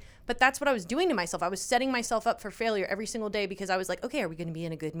Fully. like. But that's what I was doing to myself. I was setting myself up for failure every single day because I was like, okay, are we going to be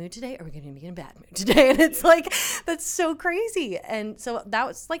in a good mood today? Are we going to be in a bad mood today? And it's like, that's so crazy. And so that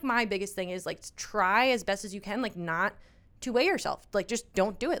was like my biggest thing is like try as best as you can, like not to weigh yourself. Like just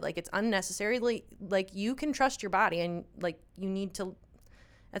don't do it. Like it's unnecessarily, like you can trust your body and like you need to,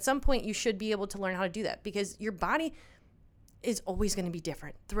 at some point you should be able to learn how to do that because your body is always going to be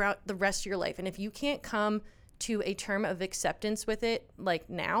different throughout the rest of your life. And if you can't come to a term of acceptance with it like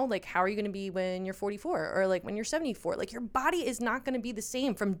now, like how are you going to be when you're 44 or like when you're 74? Like your body is not going to be the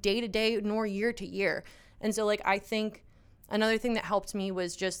same from day to day nor year to year. And so like I think another thing that helped me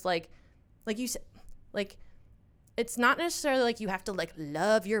was just like you said, like it's not necessarily like you have to like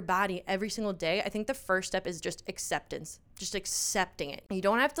love your body every single day. I think the first step is just acceptance, just accepting it. You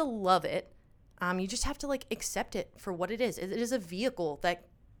don't have to love it. You just have to like accept it for what it is. It is a vehicle that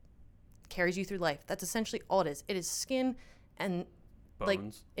carries you through life. That's essentially all it is. It is skin and like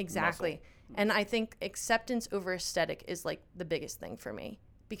Bones, exactly. muscle. And I think acceptance over aesthetic is like the biggest thing for me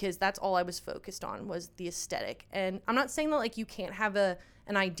because that's all I was focused on was the aesthetic. And I'm not saying that like you can't have an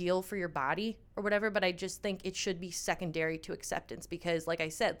ideal for your body or whatever, but I just think it should be secondary to acceptance because like I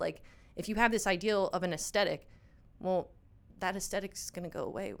said, like if you have this ideal of an aesthetic, well, that aesthetic is going to go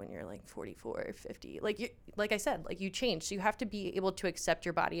away when you're like 44 or 50. Like I said, like you change. So you have to be able to accept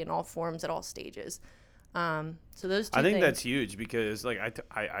your body in all forms at all stages. So those two I think things. that's huge because like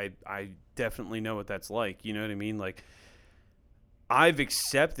I definitely know what that's like. You know what I mean? Like I've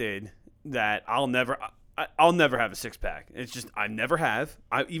accepted that I'll never have a six pack. It's just I never have.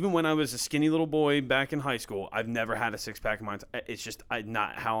 Even when I was a skinny little boy back in high school, I've never had a six pack in my. It's just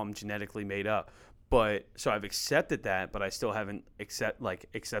not how I'm genetically made up. But so I've accepted that, but I still haven't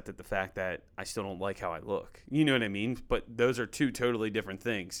accepted the fact that I still don't like how I look. You know what I mean? But those are two totally different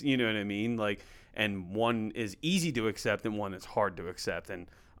things. You know what I mean? Like, and one is easy to accept and one is hard to accept. And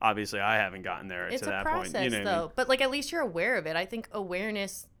obviously I haven't gotten there It's to that a process, point. You know what though. I mean? But like at least you're aware of it. I think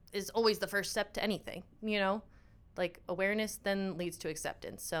awareness is always the first step to anything. Like awareness then leads to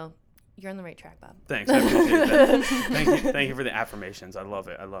acceptance. So you're on the right track, Bob. Thanks. I appreciate that. Thank you for the affirmations. I love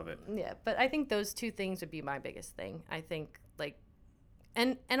it. Yeah, but I think those two things would be my biggest thing. I think like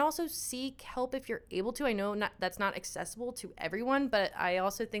and also seek help if you're able to. I know that's not accessible to everyone, but I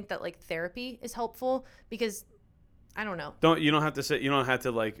also think that like therapy is helpful because I don't know. You don't have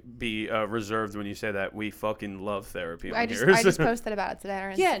to like be reserved when you say that. We fucking love therapy. I just posted about it today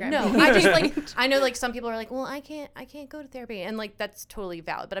on Instagram. Yeah, no, I just like I know like some people are like, well, I can't go to therapy, and like that's totally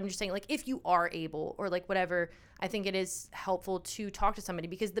valid. But I'm just saying like if you are able or like whatever, I think it is helpful to talk to somebody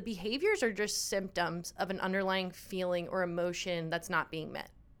because the behaviors are just symptoms of an underlying feeling or emotion that's not being met.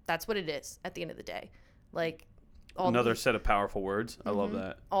 That's what it is at the end of the day. Like another set of powerful words. I love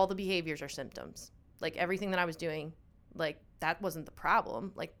that. All the behaviors are symptoms. Like everything that I was doing, like that wasn't the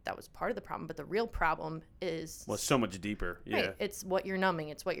problem. Like that was part of the problem, but the real problem is so much deeper. Yeah. Right. It's what you're numbing,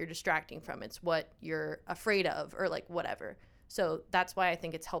 it's what you're distracting from, it's what you're afraid of or like whatever. So that's why I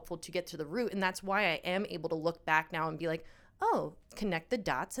think it's helpful to get to the root, and that's why I am able to look back now and be like, "Oh, connect the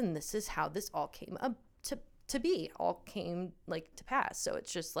dots and this is how this all came up to be. All came like to pass." So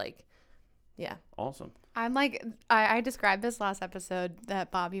it's just like yeah. Awesome. I'm like, I described this last episode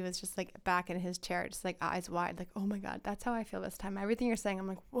that Bobby was just like back in his chair, just like eyes wide, like, oh my God, that's how I feel this time. Everything you're saying, I'm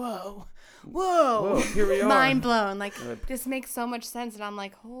like, whoa, here we are. Mind blown. Like, this makes so much sense. And I'm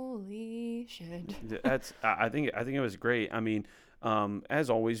like, holy shit. I think it was great. I mean, as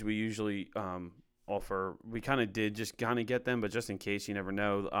always, we usually, we kind of did just kind of get them, but just in case, you never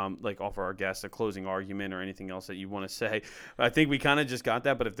know, like offer our guests a closing argument or anything else that you want to say. I think we kind of just got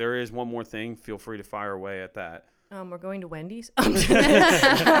that, but if there is one more thing, feel free to fire away at that. We're going to Wendy's. So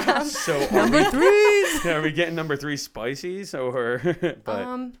number 3. Are we getting number 3 spices or?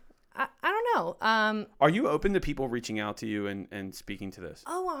 But I don't know. Are you open to people reaching out to you and speaking to this?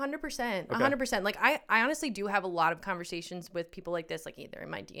 Oh, 100%. 100%. Like I honestly do have a lot of conversations with people like this, like either in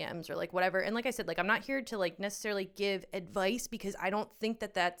my DMs or like whatever. And like I said, like I'm not here to like necessarily give advice because I don't think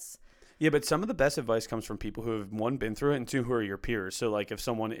that that's. Yeah, but some of the best advice comes from people who have, 1, been through it, and 2, who are your peers. So, like, if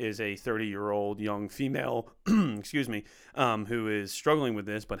someone is a 30-year-old young female, excuse me, who is struggling with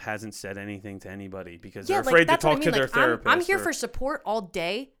this but hasn't said anything to anybody because they're afraid to talk to their therapist. I'm here for support all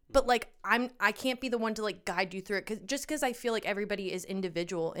day, but like I can't be the one to like guide you through it because I feel like everybody is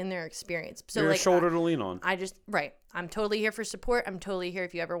individual in their experience. So you're like a shoulder to lean on. I'm totally here for support. I'm totally here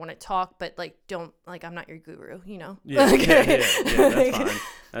if you ever want to talk, but like don't like I'm not your guru, you know. Yeah, that's fine.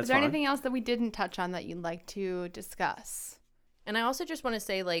 Is there anything else that we didn't touch on that you'd like to discuss? And I also just want to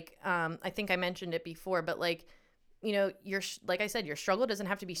say, like, I think I mentioned it before, but like, you know, like I said, your struggle doesn't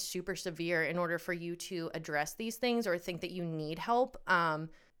have to be super severe in order for you to address these things or think that you need help.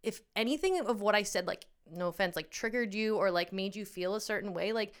 If anything of what I said, like, no offense, like triggered you or like made you feel a certain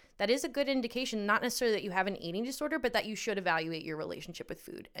way, like that is a good indication, not necessarily that you have an eating disorder, but that you should evaluate your relationship with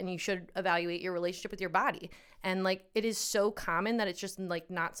food and you should evaluate your relationship with your body. And like, it is so common that it's just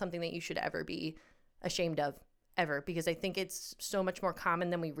like not something that you should ever be ashamed of ever, because I think it's so much more common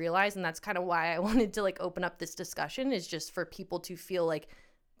than we realize. And that's kind of why I wanted to like open up this discussion, is just for people to feel like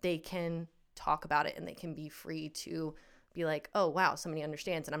they can talk about it and they can be free to be like, oh, wow, somebody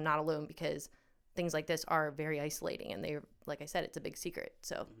understands and I'm not alone, because things like this are very isolating and they're, like I said, it's a big secret.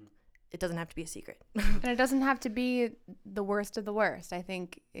 So it doesn't have to be a secret. And it doesn't have to be the worst of the worst. I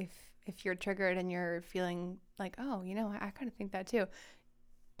think if you're triggered and you're feeling like, oh, you know, I kind of think that too,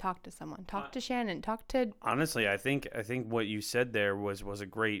 talk to someone, talk to Shannon, talk to. Honestly, I think what you said there was a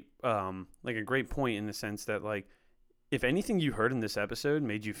great, like a great point, in the sense that, like, if anything you heard in this episode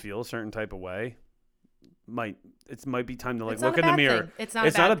made you feel a certain type of way, it might be time to like look in the mirror. It's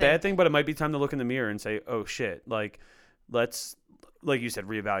not a bad thing, but it might be time to look in the mirror and say, oh shit, like, let's, like you said,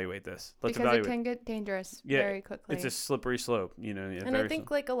 reevaluate this. Let's because evaluate. It can get dangerous very quickly. It's a slippery slope, you know. And I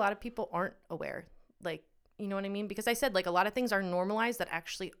think like a lot of people aren't aware, like, you know what I mean? Because I said like a lot of things are normalized that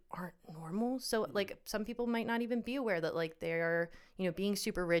actually aren't normal. So like some people might not even be aware that like they are, you know, being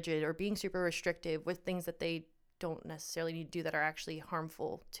super rigid or being super restrictive with things that they don't necessarily need to do that are actually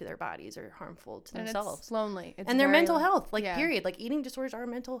harmful to their bodies or harmful to themselves. It's lonely. And their mental health, like, period. Like, eating disorders are a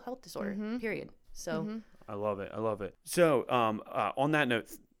mental health disorder, period. So I love it. So on that note,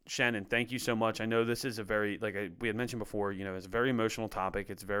 Shannon, thank you so much. I know this is a very, like we had mentioned before, you know, it's a very emotional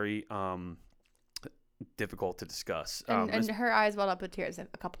topic. It's very difficult to discuss. And her eyes welled up with tears a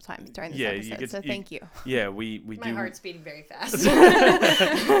couple times during this episode, so thank you. Yeah, we do. My heart's beating very fast.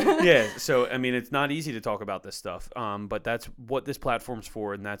 Yeah, so I mean, it's not easy to talk about this stuff, but that's what this platform's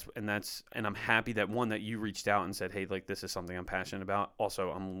for, and I'm happy that that you reached out and said, hey, like, this is something I'm passionate about.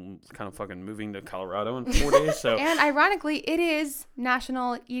 Also, I'm kind of fucking moving to Colorado in 4 days, so. And ironically, it is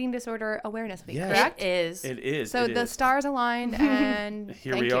National Eating Disorder Awareness Week, correct? It is. So the stars aligned, and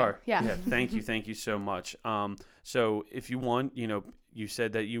here we are. Yeah. Thank you so much. So if you want, you know, you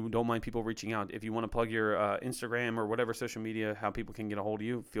said that you don't mind people reaching out. If you want to plug your Instagram or whatever social media, how people can get a hold of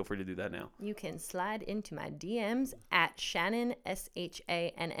you, feel free to do that now. You can slide into my DMs at Shannon,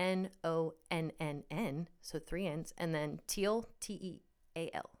 SHANNONNN, so 3 N's, and then Teal, TEAL.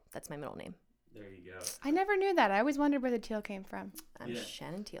 That's my middle name. There you go. I never knew that. I always wondered where the teal came from. I'm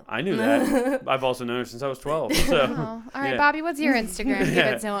Shannon Teal. I knew that. I've also known her since I was 12. So. Oh, all right, Yeah. Bobby, what's your Instagram? Give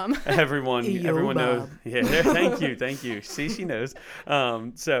it to him. Everyone Yo, knows. Bob. Yeah, thank you. See, she knows.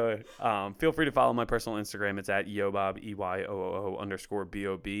 Feel free to follow my personal Instagram. It's at yobob,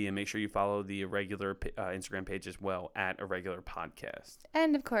 EYOOO_BOB, and make sure you follow the irregular Instagram page as well, at Irregular Podcast.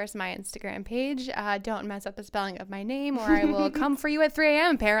 And of course, my Instagram page. Don't mess up the spelling of my name, or I will come for you at 3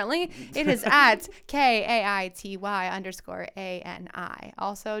 a.m. Apparently, it is at KAITY_ANI.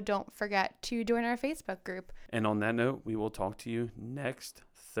 Also, don't forget to join our Facebook group. And on that note, we will talk to you next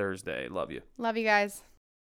Thursday. Love you. Love you guys.